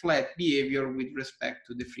have a flat behavior with respect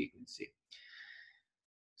to the frequency.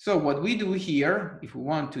 So what we do here, if we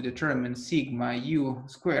want to determine sigma u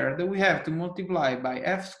squared, we have to multiply by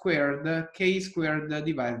f squared k squared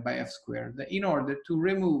divided by f squared in order to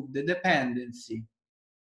remove the dependency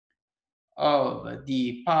of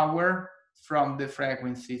the power from the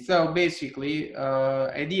frequency. So basically,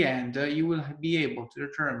 at the end, you will be able to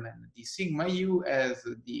determine the sigma u as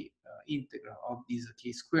the integral of this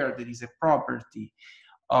k squared, that is a property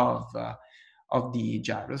of the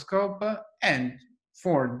gyroscope, and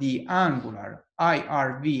for the angular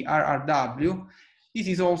IRV, RRW, this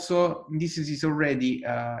is already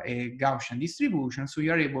a Gaussian distribution, so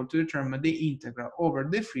you are able to determine the integral over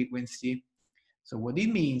the frequency. So what it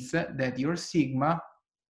means that your sigma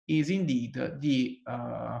is indeed the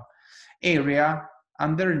area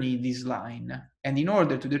underneath this line. And in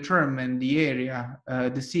order to determine the area,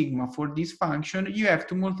 the sigma for this function, you have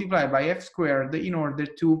to multiply by f squared in order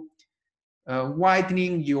to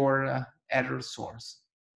widening your error source,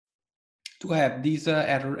 to have this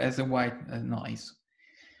error as a white noise.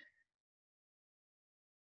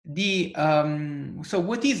 So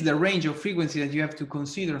what is the range of frequency that you have to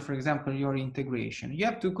consider, for example, your integration? You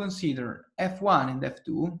have to consider F1 and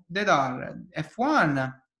F2, that are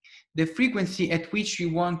F1, the frequency at which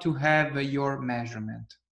you want to have your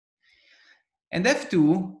measurement. And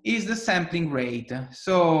F2 is the sampling rate.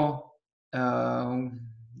 So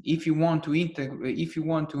if you want to integrate, if you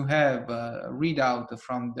want to have a readout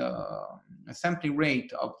from the sampling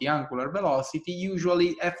rate of the angular velocity,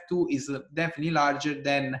 usually F2 is definitely larger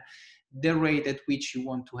than the rate at which you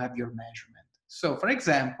want to have your measurement. So for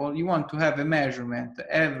example, you want to have a measurement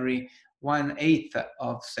every 1/8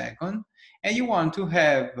 of a second, and you want to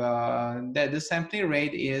have that the sampling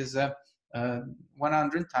rate is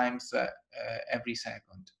 100 times every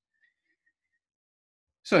second.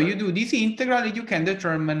 So you do this integral, you can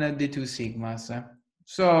determine the two sigmas.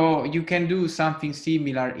 So you can do something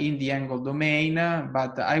similar in the angle domain,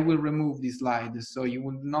 but I will remove this slide, so you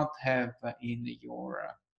will not have in your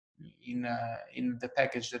in the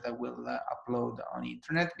package that I will upload on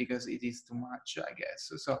internet, because it is too much, I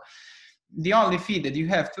guess. So the only thing that you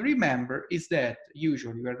have to remember is that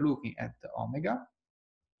usually we are looking at the omega.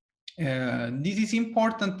 This is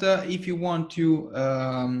important if you want to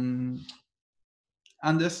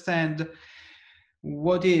understand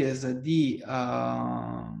what is the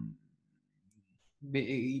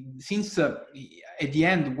since at the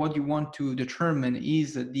end what you want to determine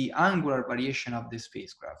is the angular variation of the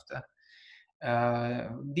spacecraft.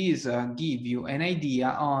 These give you an idea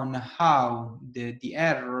on how the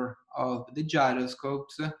error of the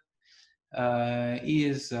gyroscopes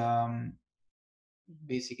is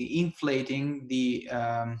basically inflating the,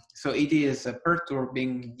 so it is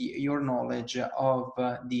perturbing your knowledge of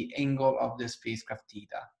the angle of the spacecraft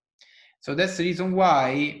theta. So that's the reason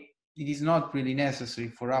why it is not really necessary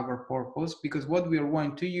for our purpose, because what we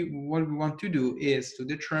want to do is to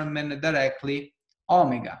determine directly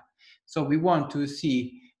omega. So we want to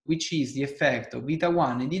see which is the effect of beta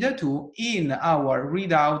 1 and beta 2 in our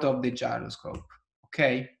readout of the gyroscope.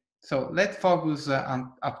 Okay, so let's focus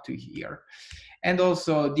on up to here. And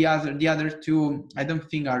also the other two I don't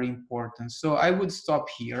think are important. So I would stop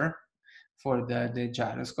here for the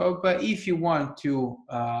gyroscope. But if you want to,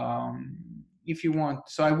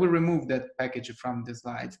 so I will remove that package from the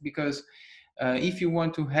slides, because if you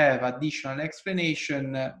want to have additional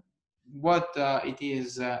explanation, what it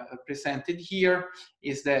is presented here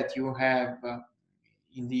is that you have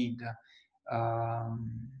indeed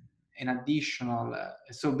an additional,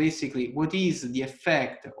 so basically what is the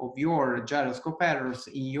effect of your gyroscope errors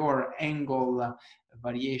in your angle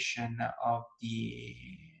variation of the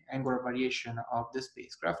angular variation of the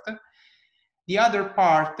spacecraft. The other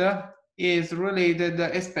part is related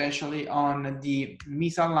especially on the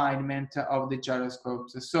misalignment of the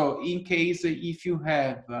gyroscopes. So in case if you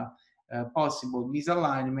have possible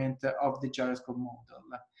misalignment of the gyroscope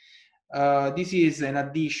model. This is an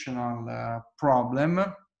additional problem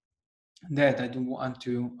that I don't want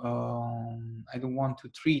to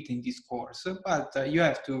treat in this course, but you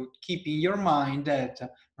have to keep in your mind that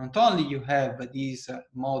not only you have this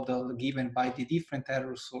model given by the different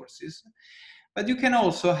error sources, but you can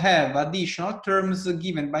also have additional terms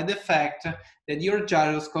given by the fact that your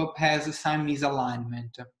gyroscope has some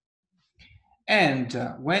misalignment. And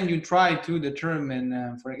when you try to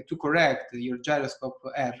determine, to correct your gyroscope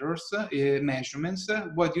errors, measurements,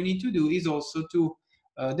 what you need to do is also to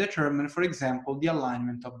determine, for example, the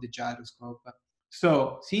alignment of the gyroscope.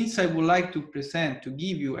 So since I would like to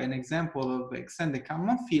give you an example of extended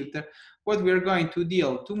Kalman filter, what we are going to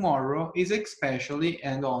deal tomorrow is especially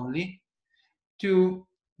and only to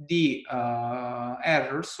the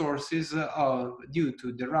error sources due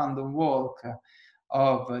to the random walk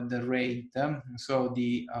of the rate, so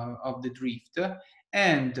the of the drift,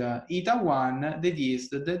 and eta 1, that is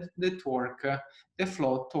the torque, the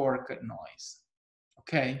flow torque noise.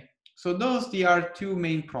 Okay, so those are two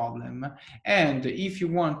main problems, and if you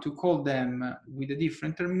want to call them with a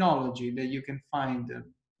different terminology that you can find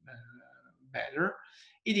better,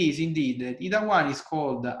 it is indeed that eta 1 is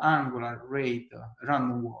called the angular rate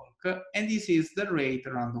random walk, and this is the rate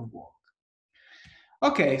random walk.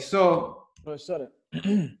 Ok, so... Professore,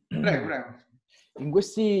 prego.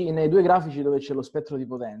 nei due grafici dove c'è lo spettro di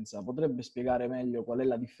potenza, potrebbe spiegare meglio qual è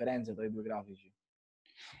la differenza tra i due grafici?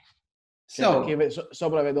 So perché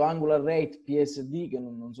sopra vedo angular rate PSD, che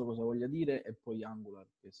non so cosa voglia dire, e poi angular,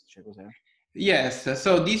 cioè cos'è? yes,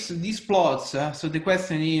 so these plots, so the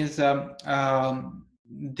question is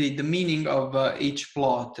the meaning of each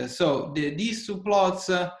plot. So these two plots,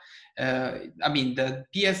 I mean, the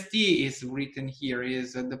PSD is written here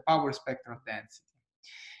is the power spectral density.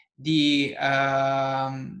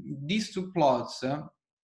 These two plots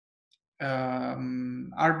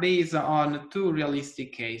are based on two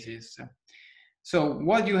realistic cases. So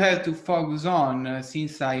what you have to focus on,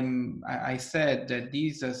 since I said that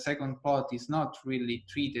this second plot is not really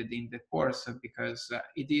treated in the course because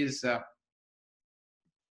it is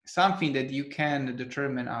something that you can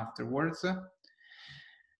determine afterwards.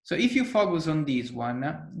 So if you focus on this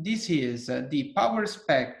one, this is the power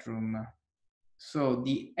spectrum. So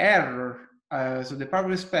the error, so the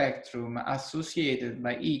power spectrum associated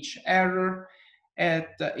by each error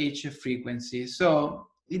at each frequency. So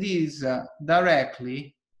it is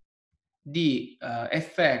directly the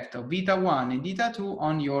effect of beta 1 and beta 2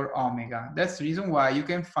 on your omega. That's the reason why you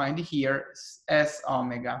can find here S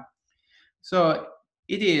omega. So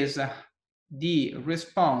it is the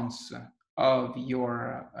response of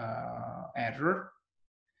your error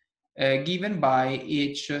given by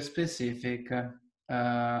each specific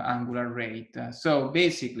angular rate. So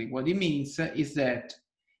basically what it means is that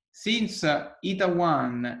since eta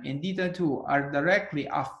 1 and eta 2 are directly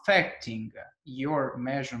affecting your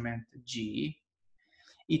measurement G,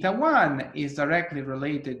 eta 1 is directly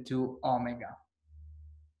related to omega.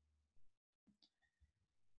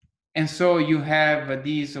 And so you have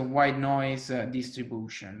this white noise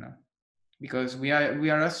distribution, because we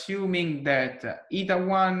are assuming that eta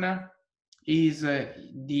 1 is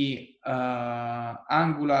the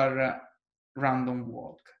angular random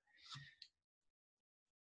walk.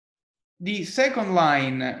 The second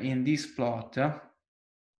line in this plot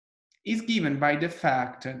is given by the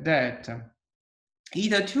fact that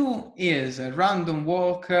eta 2 is a random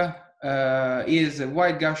walk, is a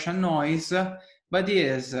white Gaussian noise, but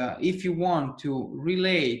is, if you want to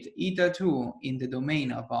relate eta 2 in the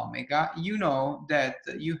domain of omega, you know that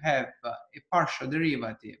you have a partial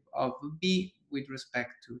derivative of b with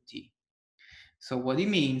respect to t. So what it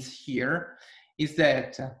means here is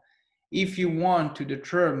that if you want to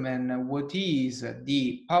determine what is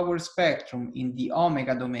the power spectrum in the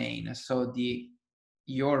omega domain, so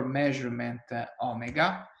your measurement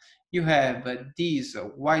omega, you have this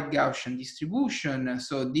white Gaussian distribution,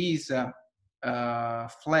 so this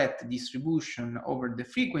flat distribution over the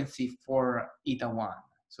frequency for eta 1.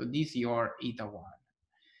 So this is your eta 1.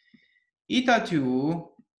 Eta 2,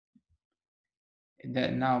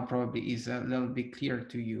 that now probably is a little bit clear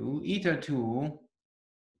to you, eta 2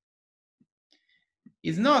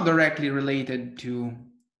 is not directly related to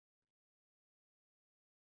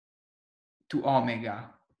omega,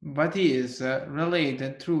 but is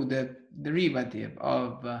related through the derivative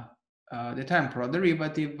of the temporal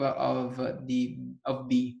derivative of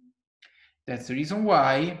b. That's the reason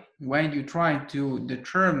why when you try to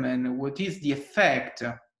determine what is the effect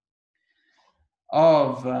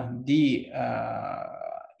of the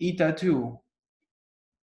eta 2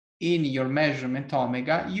 in your measurement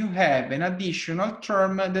omega, you have an additional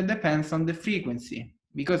term that depends on the frequency,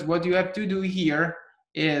 because what you have to do here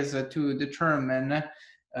is to determine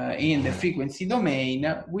in the frequency domain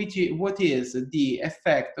what is the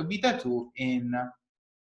effect of beta 2 in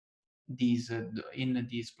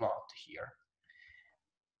this plot here.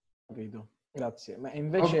 Capito, grazie. Ma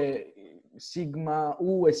invece sigma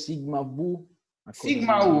U e sigma V?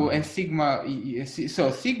 Sigma U and sigma, so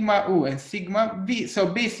sigma U and sigma V. So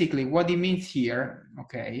basically what it means here,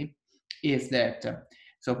 okay, is that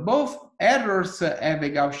so both errors have a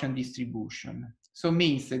Gaussian distribution. So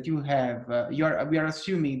means that you have, we are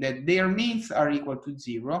assuming that their means are equal to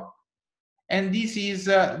 0. And this is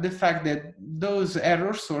the fact that those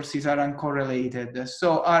error sources are uncorrelated.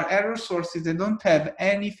 So our error sources, they don't have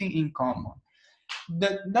anything in common.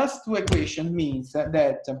 Those two equations means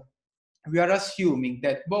that we are assuming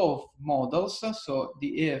that both models, so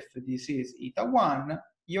if this is eta 1,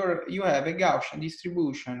 you have a Gaussian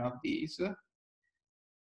distribution of these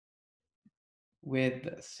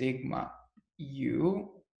with sigma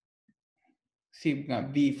u, sigma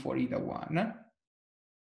v for eta 1.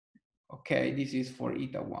 Okay, this is for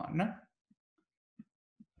eta 1.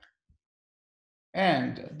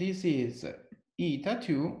 And this is eta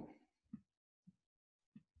 2.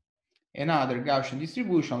 Another Gaussian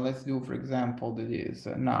distribution, let's do, for example, that is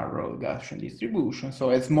a narrow Gaussian distribution. So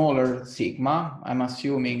a smaller sigma, I'm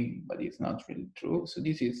assuming, but it's not really true. So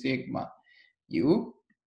this is sigma u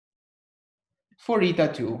for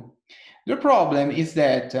eta 2. The problem is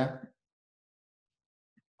that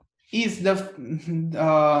is the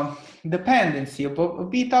dependency of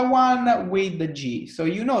eta 1 with the G. So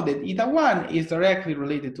you know that eta 1 is directly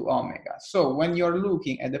related to omega. So when you're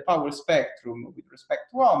looking at the power spectrum with respect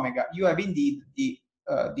to omega, you have indeed the,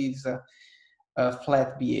 this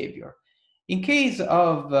flat behavior. In case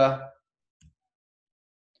of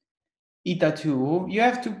eta 2, you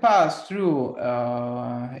have to pass through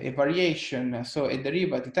a variation, so a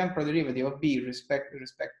derivative, temporal derivative of B respect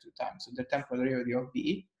to time, so the temporal derivative of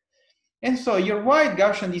B. And so your wide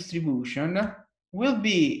Gaussian distribution will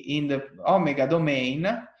be in the omega domain,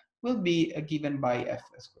 will be given by f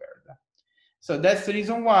squared. So that's the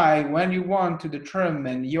reason why when you want to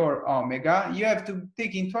determine your omega, you have to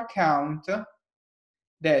take into account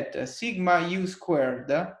that sigma u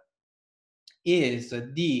squared is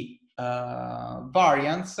the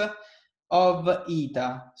variance of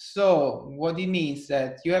eta. So what it means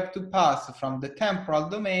that you have to pass from the temporal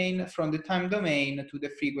domain, from the time domain to the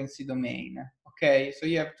frequency domain. Okay, so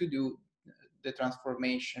you have to do the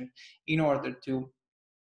transformation in order to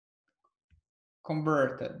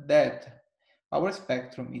convert that power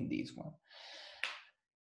spectrum in this one.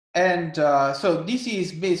 And so this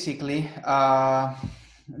is basically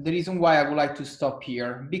the reason why I would like to stop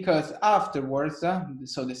here, because afterwards,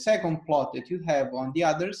 so the second plot that you have on the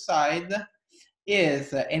other side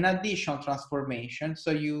is an additional transformation.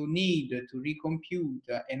 So you need to recompute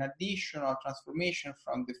an additional transformation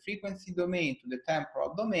from the frequency domain to the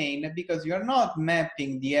temporal domain, because you're not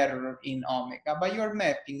mapping the error in omega, but you're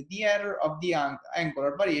mapping the error of the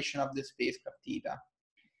angular variation of the spacecraft theta.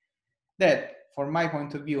 That, from my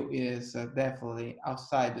point of view, is definitely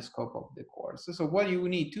outside the scope of the course. So what you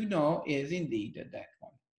need to know is indeed that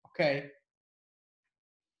one, okay?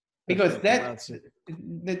 Because that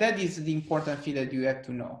is the important thing that you have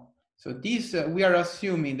to know. So this, we are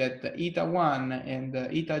assuming that eta 1 and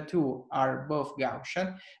eta 2 are both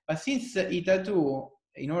Gaussian, but since eta 2,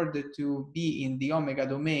 in order to be in the omega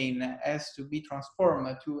domain, has to be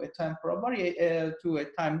transformed to a temporal to a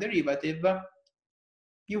time derivative,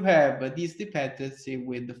 you have this dependency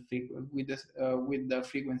with the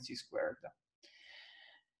frequency squared.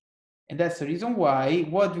 And that's the reason why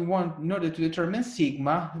what we want in order to determine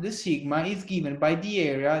sigma, the sigma is given by the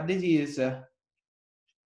area that is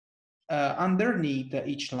underneath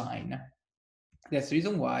each line. That's the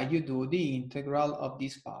reason why you do the integral of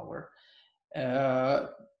this power.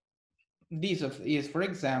 This is, for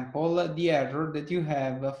example, the error that you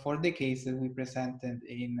have for the case that we presented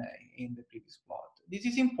in the previous plot. This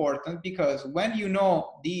is important because when you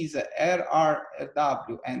know these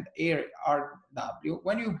RRW and ARW,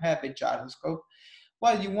 when you have a gyroscope,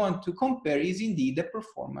 what you want to compare is indeed the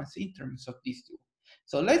performance in terms of these two.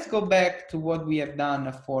 So let's go back to what we have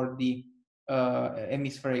done for the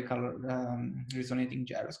hemispherical resonating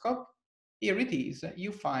gyroscope. Here it is.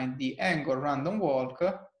 You find the angle random walk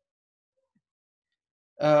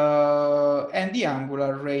and the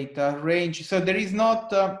angular rate range. So there is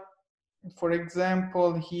not, for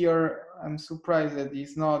example, here, I'm surprised that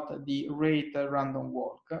it's not the rate random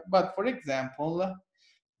walk. But for example,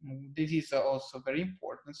 this is also very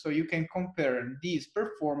important. So you can compare this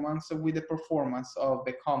performance with the performance of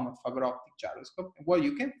a common fiber optic gyroscope. What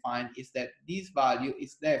you can find is that this value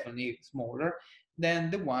is definitely smaller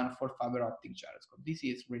than the one for fiber optic gyroscope. This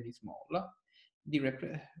is really small.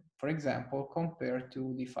 For example, compared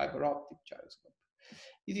to the fiber optic gyroscope.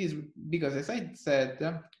 It is because, as I said,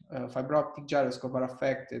 fiber optic gyroscope are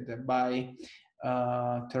affected by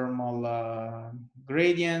thermal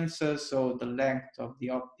gradients, so the length of the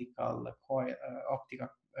optical coil,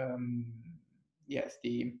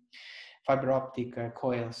 the fiber optic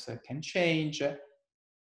coils can change.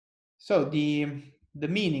 So the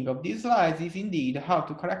meaning of these slides is indeed how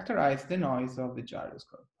to characterize the noise of the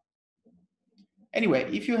gyroscope. Anyway,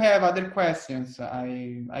 if you have other questions,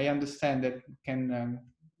 I understand that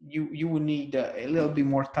you will need a little bit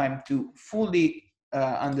more time to fully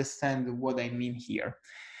understand what I mean here.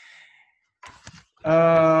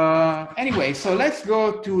 Anyway, so let's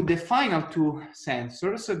go to the final two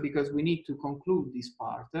sensors because we need to conclude this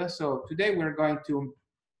part. So today we're going to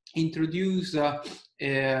introduce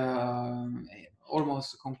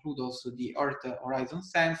almost conclude also the Earth horizon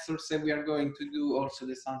sensors, and we are going to do also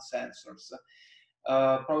the sun sensors.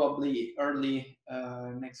 Probably early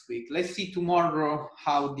next week. Let's see tomorrow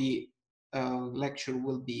how the lecture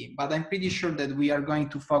will be, but I'm pretty sure that we are going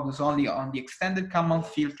to focus only on the extended Kalman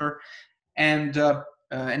filter and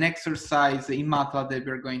an exercise in MATLAB that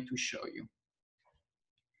we're going to show you.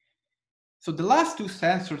 So the last two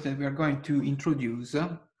sensors that we are going to introduce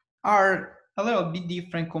are a little bit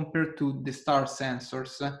different compared to the star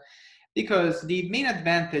sensors. because the main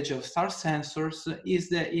advantage of star sensors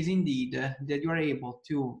is indeed that you are able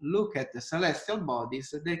to look at the celestial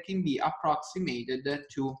bodies that can be approximated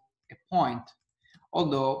to a point.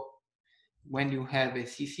 Although when you have a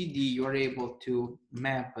CCD, you are able to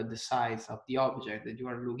map the size of the object that you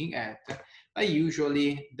are looking at, but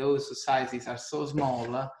usually those sizes are so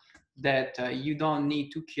small that you don't need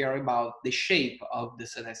to care about the shape of the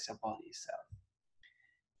celestial body itself.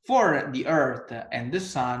 For the Earth and the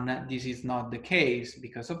Sun, this is not the case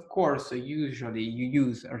because, of course, usually you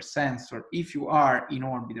use a sensor if you are in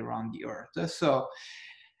orbit around the Earth. So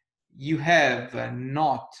you have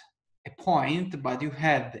not a point, but you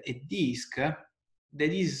have a disk that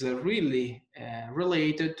is really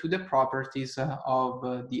related to the properties of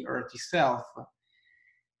the Earth itself.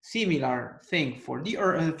 Similar thing for the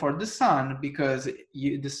Earth, for the Sun, because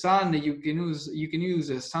the Sun you can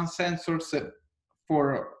use sun sensors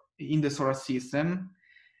for in the solar system,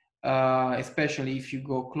 especially if you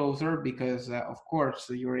go closer, because of course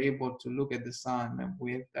you're able to look at the Sun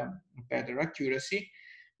with better accuracy.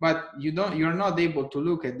 But you're not able to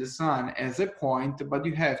look at the Sun as a point, but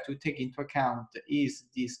you have to take into account its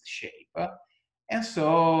disk shape. And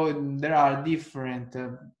so there are different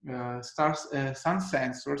sun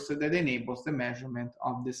sensors that enables the measurement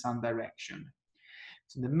of the Sun direction.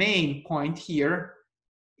 So the main point here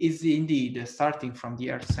is indeed, starting from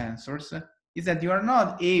the Earth sensors, is that you are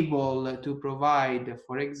not able to provide,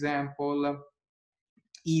 for example,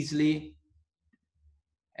 easily,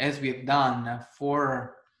 as we have done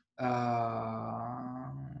for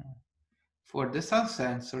the Sun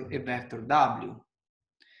sensor, a vector W.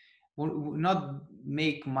 Would not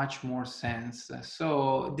make much more sense.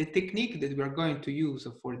 So the technique that we are going to use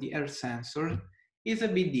for the Earth sensor is a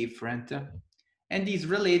bit different and is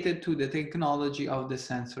related to the technology of the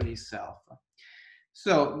sensor itself.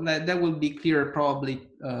 So that will be clear probably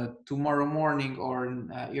tomorrow morning or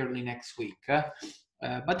early next week.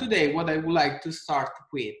 But today, what I would like to start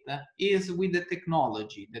with is with the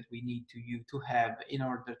technology that we need to have in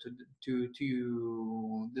order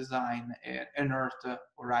to design an Earth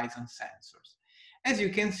horizon sensors. As you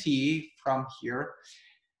can see from here,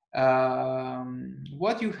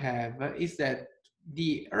 what you have is that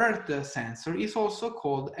the Earth sensor is also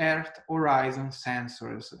called Earth horizon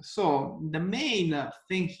sensors. So the main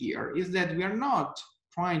thing here is that we are not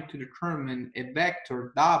trying to determine a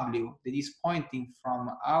vector W that is pointing from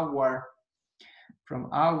our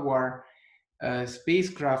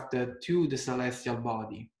spacecraft to the celestial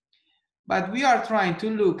body, but we are trying to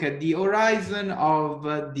look at the horizon of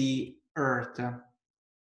the Earth.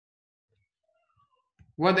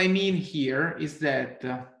 What I mean here is that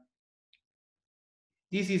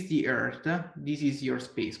this is the Earth, this is your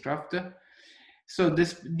spacecraft. So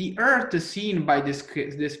the Earth seen by the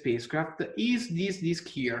spacecraft is this disk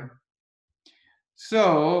here.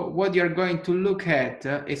 So what you're going to look at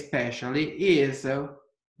especially is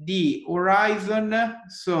the horizon,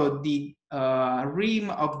 so the rim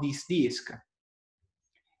of this disk.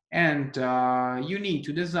 And you need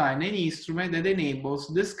to design an instrument that enables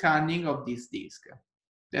the scanning of this disk.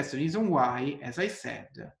 That's the reason why, as I said,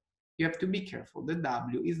 you have to be careful. The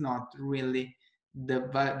W is not really the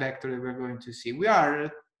vector that we're going to see. We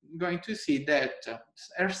are going to see that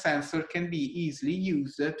Earth sensor can be easily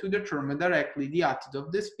used to determine directly the attitude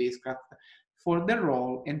of the spacecraft for the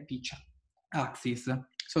roll and pitch axis.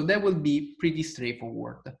 So that will be pretty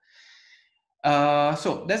straightforward.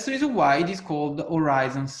 So that's the reason why it is called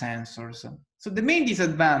horizon sensors. So the main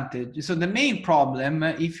disadvantage, so the main problem,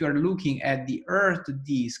 if you're looking at the Earth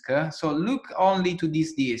disk, so look only to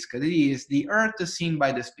this disk, that is the Earth seen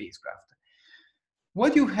by the spacecraft.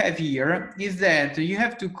 What you have here is that you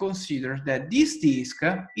have to consider that this disk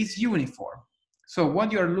is uniform. So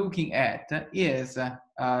what you're looking at is a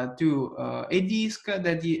disk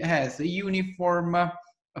that has uniform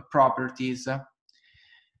properties.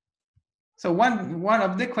 So one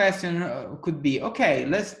of the questions could be, okay,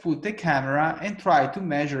 let's put the camera and try to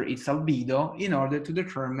measure its albedo in order to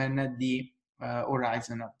determine the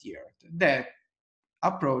horizon of the Earth. That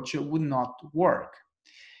approach would not work,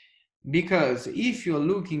 because if you're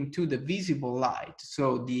looking to the visible light,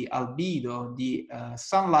 so the albedo, the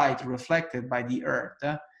sunlight reflected by the Earth,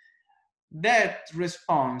 that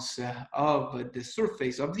response of the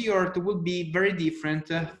surface of the Earth will be very different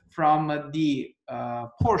from the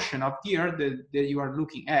portion of the Earth that you are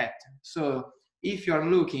looking at. So if you are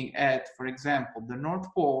looking at, for example, the North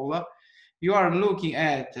Pole, you are looking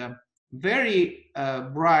at very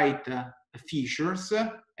bright features,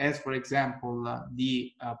 as for example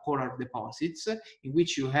the polar deposits, in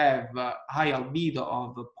which you have high albedo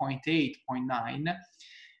of 0.8, 0.9,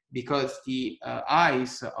 because the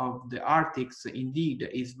ice of the Arctics indeed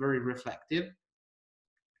is very reflective.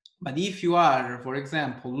 But if you are, for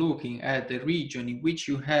example, looking at a region in which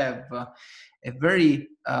you have a very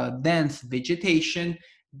dense vegetation,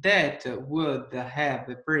 that would have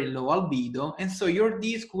a very low albedo, and so your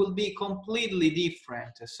disk will be completely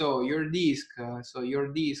different. So your disk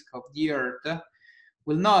of the Earth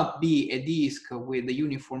will not be a disk with a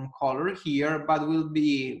uniform color here, but will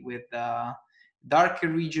be with a darker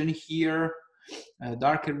region here, a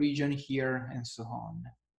darker region here, and so on.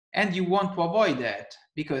 And you want to avoid that,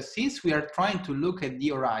 because since we are trying to look at the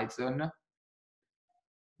horizon,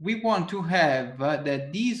 we want to have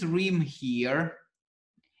that this rim here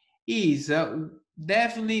is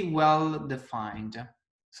definitely well defined.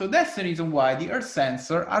 So that's the reason why the Earth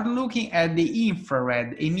sensors are looking at the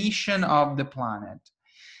infrared emission of the planet.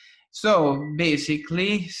 So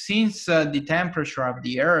basically, since the temperature of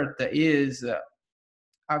the Earth is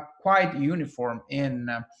quite uniform in,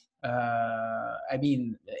 I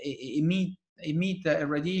mean, emit a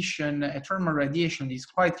radiation, a thermal radiation is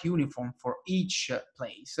quite uniform for each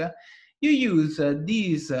place. You use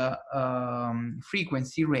this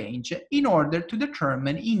frequency range in order to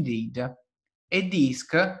determine indeed a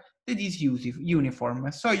disk that is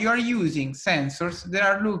uniform. So you are using sensors that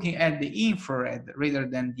are looking at the infrared rather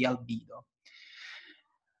than the albedo.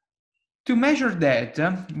 To measure that,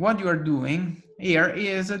 what you are doing here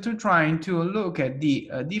is to trying to look at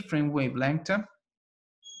the different wavelength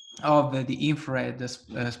of the infrared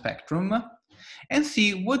spectrum and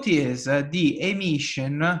see what is the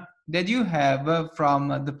emission that you have from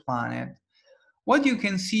the planet. What you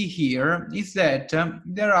can see here is that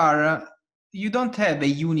there are, you don't have a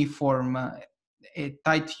uniform, a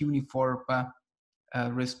tight uniform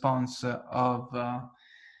response of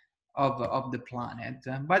the planet,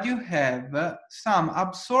 but you have some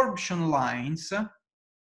absorption lines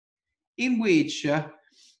in which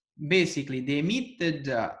basically the emitted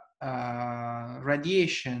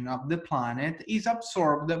radiation of the planet is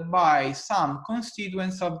absorbed by some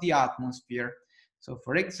constituents of the atmosphere. So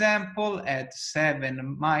for example, at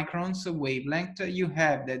 7 microns wavelength, you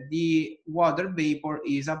have that the water vapor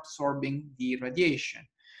is absorbing the radiation.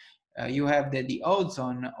 You have that the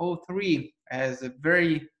ozone, O3, has a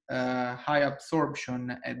very high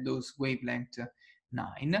absorption at those wavelength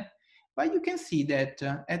 9. But you can see that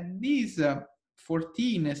at these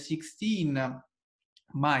 14, 16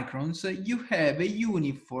 microns, you have a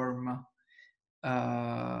uniform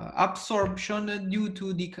absorption due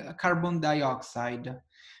to the carbon dioxide.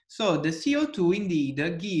 So the CO2 indeed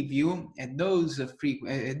give you at those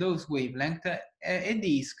wavelength a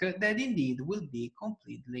disk that indeed will be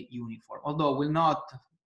completely uniform, although will not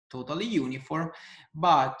totally uniform,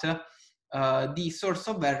 but the source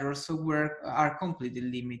of errors are completely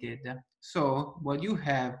limited. So what you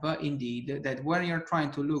have indeed, that when you're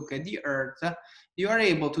trying to look at the Earth, you are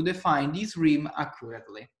able to define this rim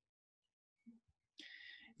accurately.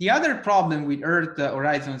 The other problem with Earth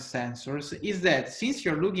horizon sensors is that since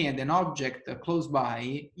you're looking at an object close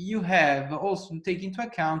by, you have also to take into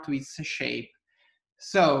account its shape.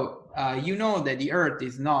 So you know that the Earth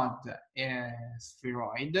is not a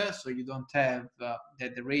spheroid, so you don't have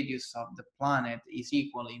that the radius of the planet is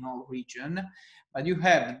equal in all regions, but you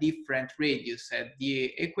have different radius at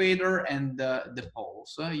the equator and the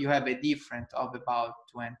poles. So you have a difference of about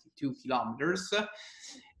 22 kilometers.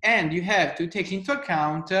 And you have to take into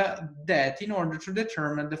account that in order to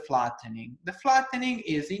determine the flattening. The flattening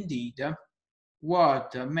is indeed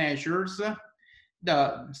what measures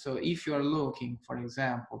so if you are looking, for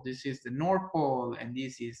example, this is the North Pole and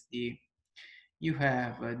this is the, you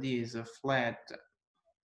have this flat,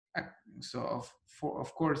 so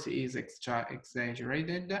of course it is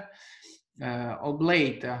exaggerated,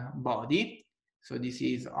 oblate body. So this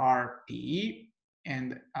is RP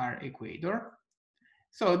and R equator.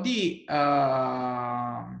 So the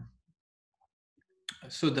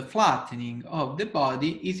flattening of the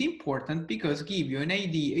body is important because give you an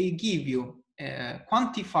idea, it give you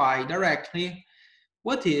quantify directly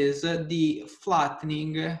what is the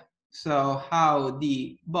flattening, so how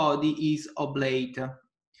the body is oblate.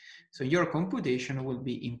 So your computation will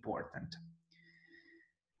be important.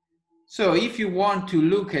 So if you want to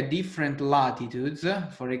look at different latitudes,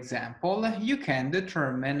 for example, you can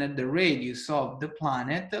determine the radius of the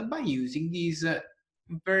planet by using this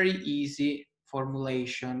very easy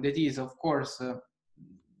formulation. That is, of course,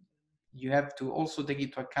 you have to also take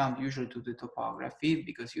into account usually to the topography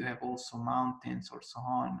because you have also mountains or so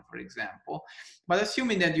on, for example. But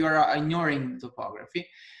assuming that you are ignoring the topography,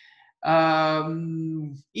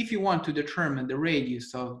 if you want to determine the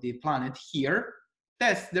radius of the planet here,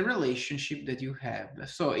 that's the relationship that you have.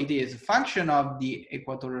 So it is a function of the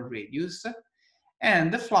equatorial radius,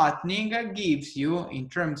 and the flattening gives you, in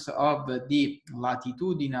terms of the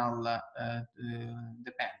latitudinal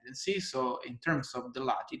dependency, so in terms of the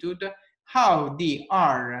latitude, how the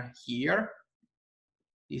r here,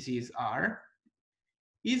 this is r,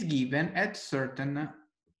 is given at certain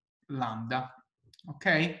lambda,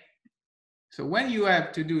 okay? So when you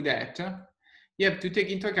have to do that, you have to take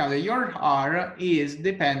into account that your r is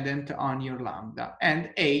dependent on your lambda, and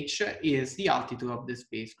h is the altitude of the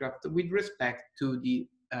spacecraft with respect to the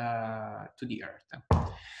Earth.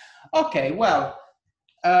 Okay, well,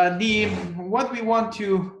 what we want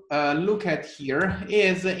to look at here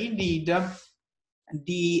is indeed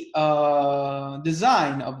the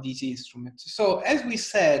design of these instruments. So as we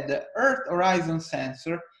said, Earth horizon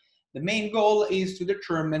sensor, the main goal is to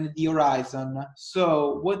determine the horizon.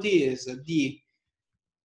 So what is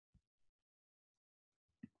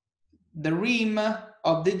the rim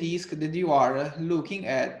of the disk that you are looking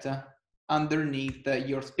at underneath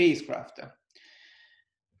your spacecraft?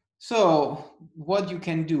 So what you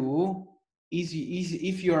can do is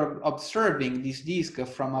if you're observing this disk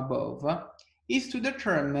from above, is to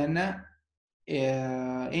determine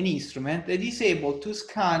an instrument that is able to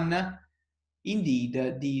scan indeed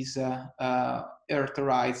this Earth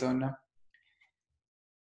horizon.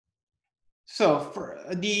 So for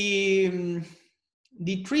the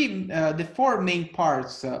four main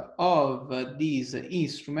parts of this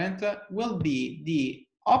instrument will be the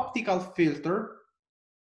optical filter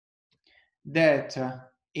that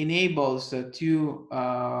enables to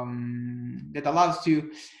that allows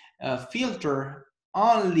to filter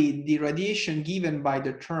only the radiation given by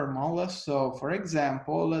the thermal. So for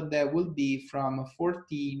example, that will be from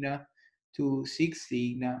 14 to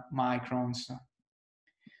 16 microns.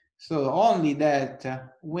 So only that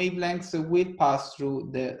wavelengths will pass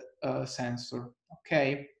through the sensor,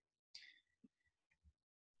 okay?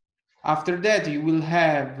 After that, you will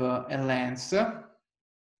have a lens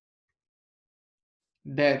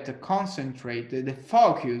that concentrate, the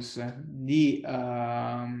focus, the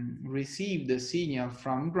received signal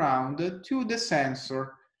from ground to the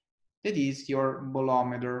sensor, that is your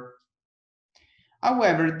bolometer.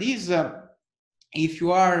 However, this if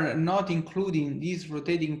you are not including this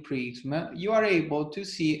rotating prism, you are able to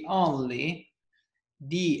see only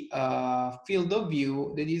the field of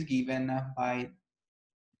view that is given by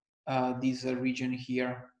this region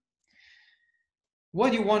here.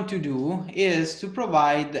 What you want to do is to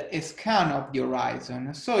provide a scan of the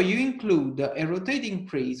horizon. So you include a rotating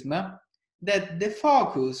prism that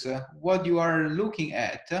defocus what you are looking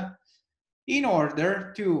at in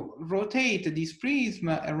order to rotate this prism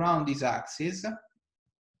around this axis.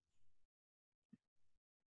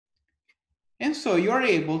 And so you're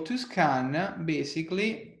able to scan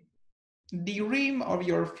basically the rim of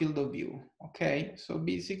your field of view, okay? So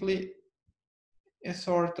basically a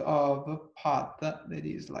sort of path that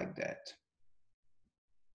is like that.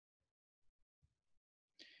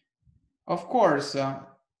 Of course,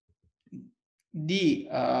 the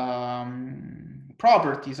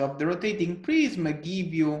properties of the rotating prism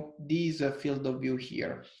give you this field of view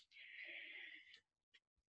here.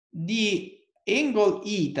 The angle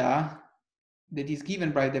eta that is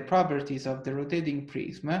given by the properties of the rotating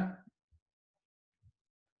prism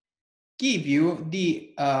give you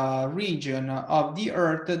the region of the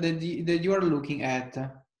Earth that you are looking at.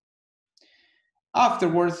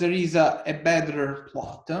 Afterwards, there is a better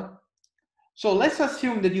plot. So let's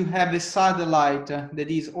assume that you have a satellite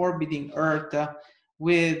that is orbiting Earth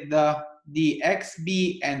with the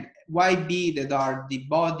XB and YB that are the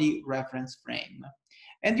body reference frame.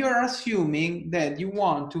 And you're assuming that you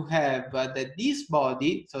want to have that this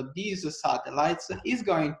body, so these satellites, is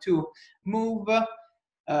going to move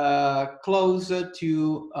close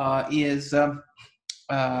to his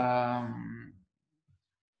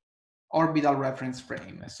orbital reference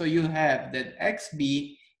frame. So you have that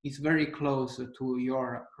XB is very close to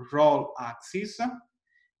your roll axis,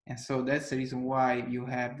 and so that's the reason why you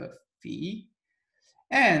have phi.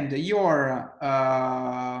 And your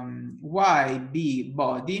YB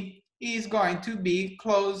body is going to be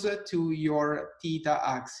close to your theta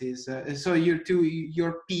axis, so to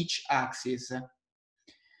your pitch axis.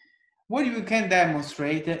 What you can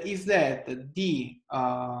demonstrate is that the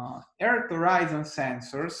Earth horizon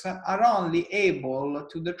sensors are only able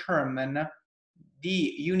to determine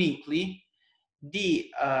uniquely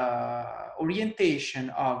the orientation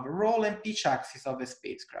of roll and pitch axis of a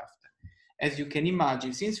spacecraft. As you can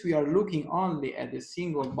imagine, since we are looking only at a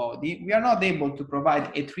single body, we are not able to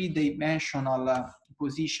provide a three-dimensional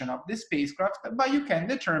position of the spacecraft, but you can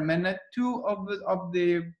determine two of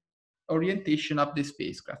the orientation of the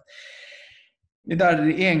spacecraft. That are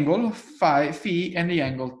the angle phi and the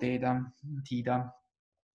angle theta.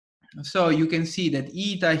 So you can see that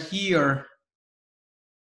eta here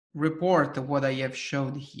report what I have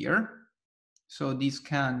showed here. So this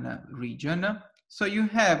scan region. So you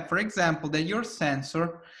have, for example, that your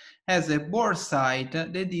sensor has a bore site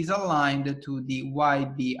that is aligned to the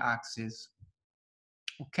YB axis.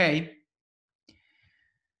 Okay.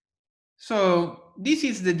 So this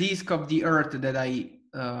is the disk of the Earth that I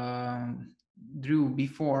drew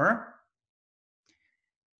before.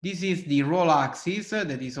 This is the roll axis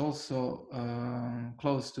that is also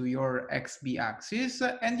close to your XB axis,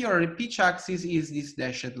 and your pitch axis is this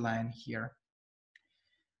dashed line here.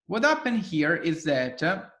 What happened here is that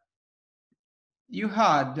you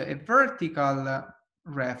had a vertical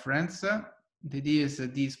reference, that is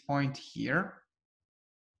this point here,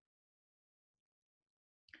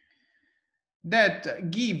 that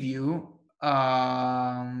give you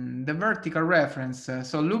the vertical reference.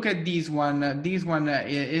 So look at this one. This one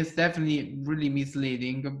is definitely really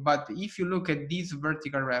misleading, but if you look at this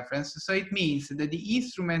vertical reference, so it means that the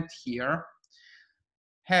instrument here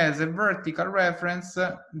has a vertical reference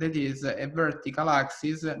that is a vertical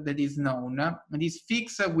axis that is known and is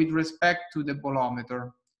fixed with respect to the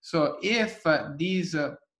bolometer. So if this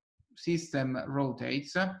system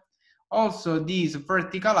rotates, also this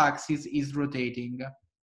vertical axis is rotating.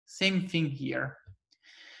 Same thing here.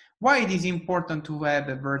 Why it is important to have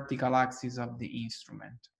a vertical axis of the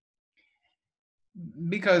instrument?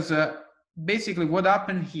 Because basically what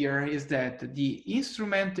happened here is that the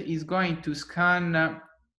instrument is going to scan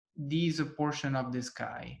this portion of the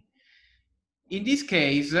sky. In this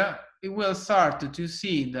case, it will start to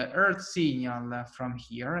see the Earth signal from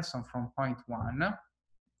here, so from point 1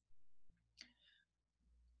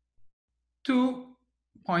 to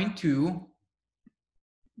point 2,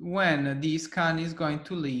 when the scan is going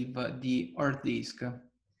to leave the Earth disk.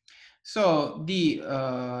 So the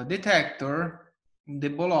detector, the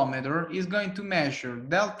bolometer, is going to measure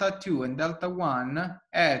delta 2 and delta 1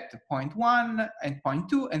 at point 1 and point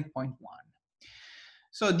 2 and point 1.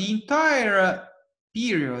 So the entire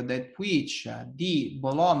period at which the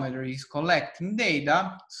bolometer is collecting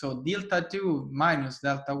data, so delta 2 minus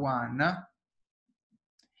delta 1,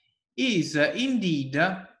 is indeed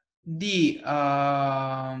the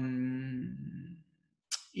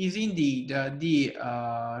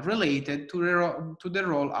related to the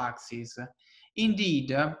roll axis.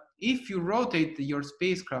 Indeed, if you rotate your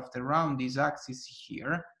spacecraft around this axis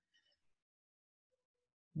here,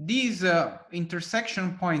 this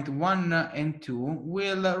intersection point 1 and 2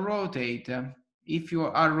 will rotate. If you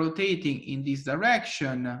are rotating in this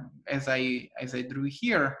direction, as I drew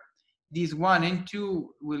here, these 1 and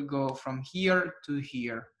 2 will go from here to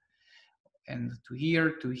here, and to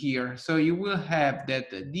here to here. So you will have that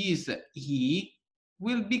this E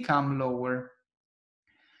will become lower.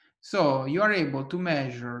 So you are able to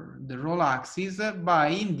measure the roll axis by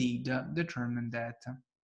indeed determine that.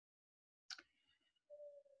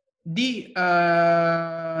 The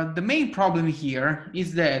main problem here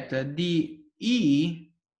is that the E,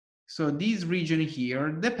 so this region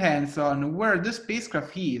here, depends on where the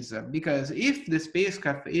spacecraft is, because if the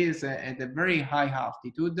spacecraft is at a very high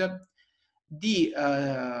altitude, the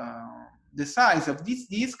size of this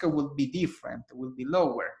disk will be different, will be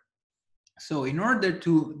lower. So in order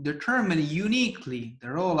to determine uniquely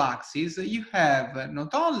the roll axis, you have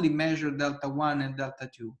not only measured delta 1 and delta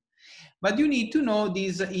 2, but you need to know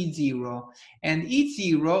this E0. And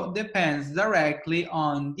E0 depends directly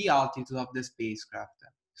on the altitude of the spacecraft.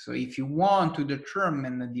 So if you want to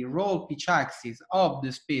determine the roll pitch axis of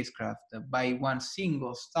the spacecraft by one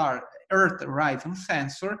single star Earth horizon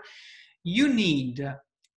sensor, you need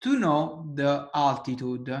to know the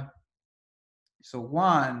altitude. So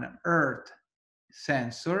one Earth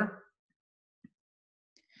sensor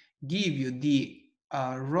give you the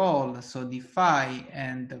roll, so the phi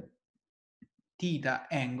and theta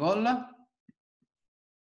angle,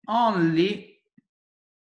 only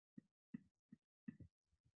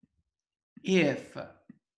if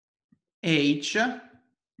h,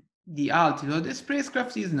 the altitude of the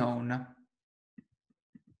spacecraft, is known.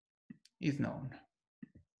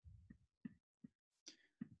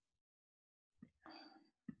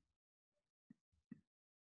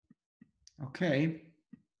 Okay,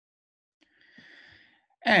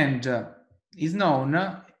 and is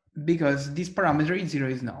known because this parameter E0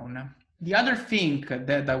 is known. The other thing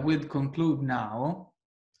that I will conclude now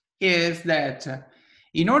is that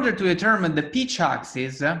in order to determine the pitch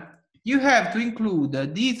axis, you have to include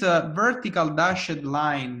this vertical dashed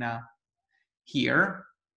line here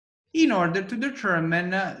in order to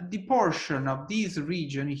determine the portion of this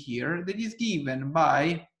region here that is given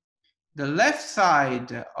by the left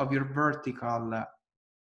side of your vertical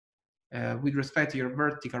with respect to your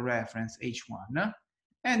vertical reference H1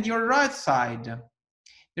 and your right side.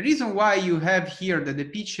 The reason why you have here that the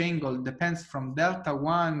pitch angle depends from delta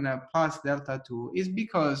 1 plus delta 2 is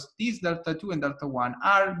because these delta 2 and delta 1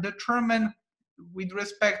 are determined with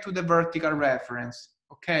respect to the vertical reference,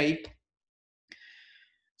 okay?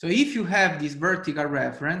 So if you have this vertical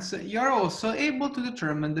reference, you're also able to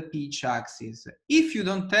determine the pitch axis. If you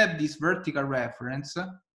don't have this vertical reference,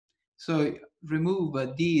 so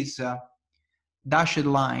remove this dashed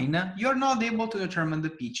line, you're not able to determine the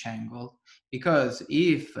pitch angle, because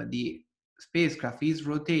if the spacecraft is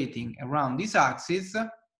rotating around this axis,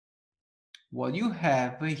 what you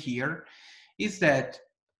have here is that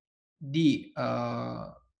the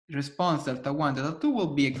response delta 1, delta 2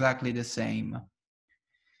 will be exactly the same.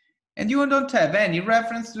 And you don't have any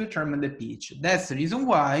reference to determine the pitch. That's the reason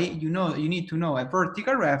why you need to know a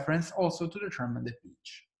vertical reference also to determine the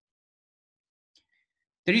pitch.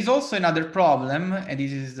 There is also another problem, and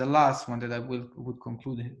this is the last one that I would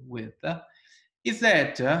conclude with, is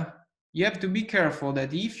that you have to be careful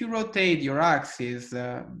that if you rotate your axis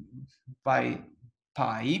by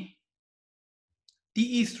pi,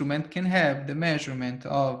 the instrument can have the measurement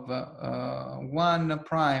of 1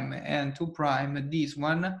 prime and 2 prime, this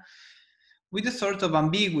one, with a sort of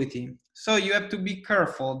ambiguity. So you have to be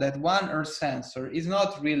careful that one Earth sensor is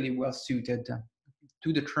not really well suited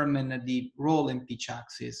to determine the roll and pitch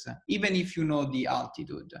axis, even if you know the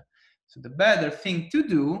altitude. So the better thing to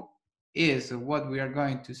do is what we are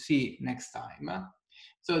going to see next time.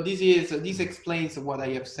 So this explains what I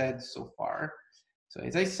have said so far. So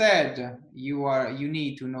as I said, you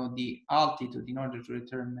need to know the altitude in order to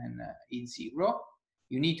determine E0.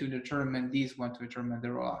 You need to determine this one to determine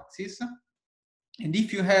the roll axis. And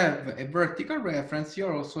if you have a vertical reference,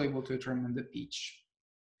 you're also able to determine the pitch.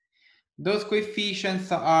 Those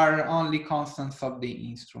coefficients are only constants of the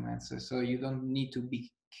instruments, so you don't need to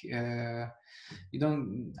be, are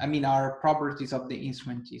properties of the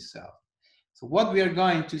instrument itself. So what we are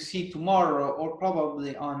going to see tomorrow, or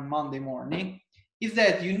probably on Monday morning, is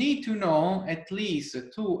that you need to know at least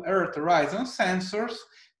 2 Earth horizon sensors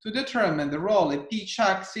to determine the roll and pitch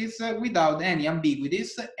axis without any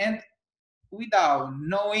ambiguities and without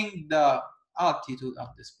knowing the altitude of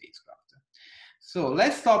the spacecraft. So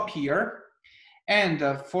let's stop here. And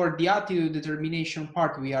for the altitude determination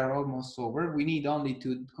part, we are almost over. We need only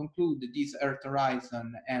to conclude this Earth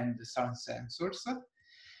horizon and the sun sensors.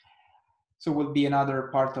 So will be another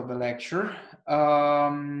part of the lecture.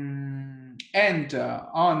 On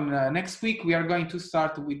next week, we are going to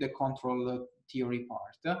start with the control theory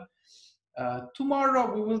part.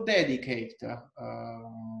 Tomorrow we will dedicate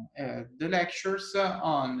the lectures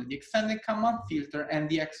on the extended Kalman filter and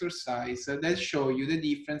the exercise that show you the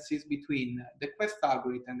differences between the Quest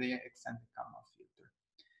algorithm and the extended Kalman filter.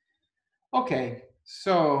 Okay,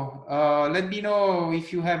 so let me know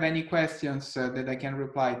if you have any questions that I can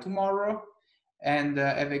reply tomorrow, and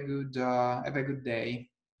have a good day.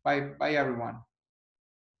 Bye everyone.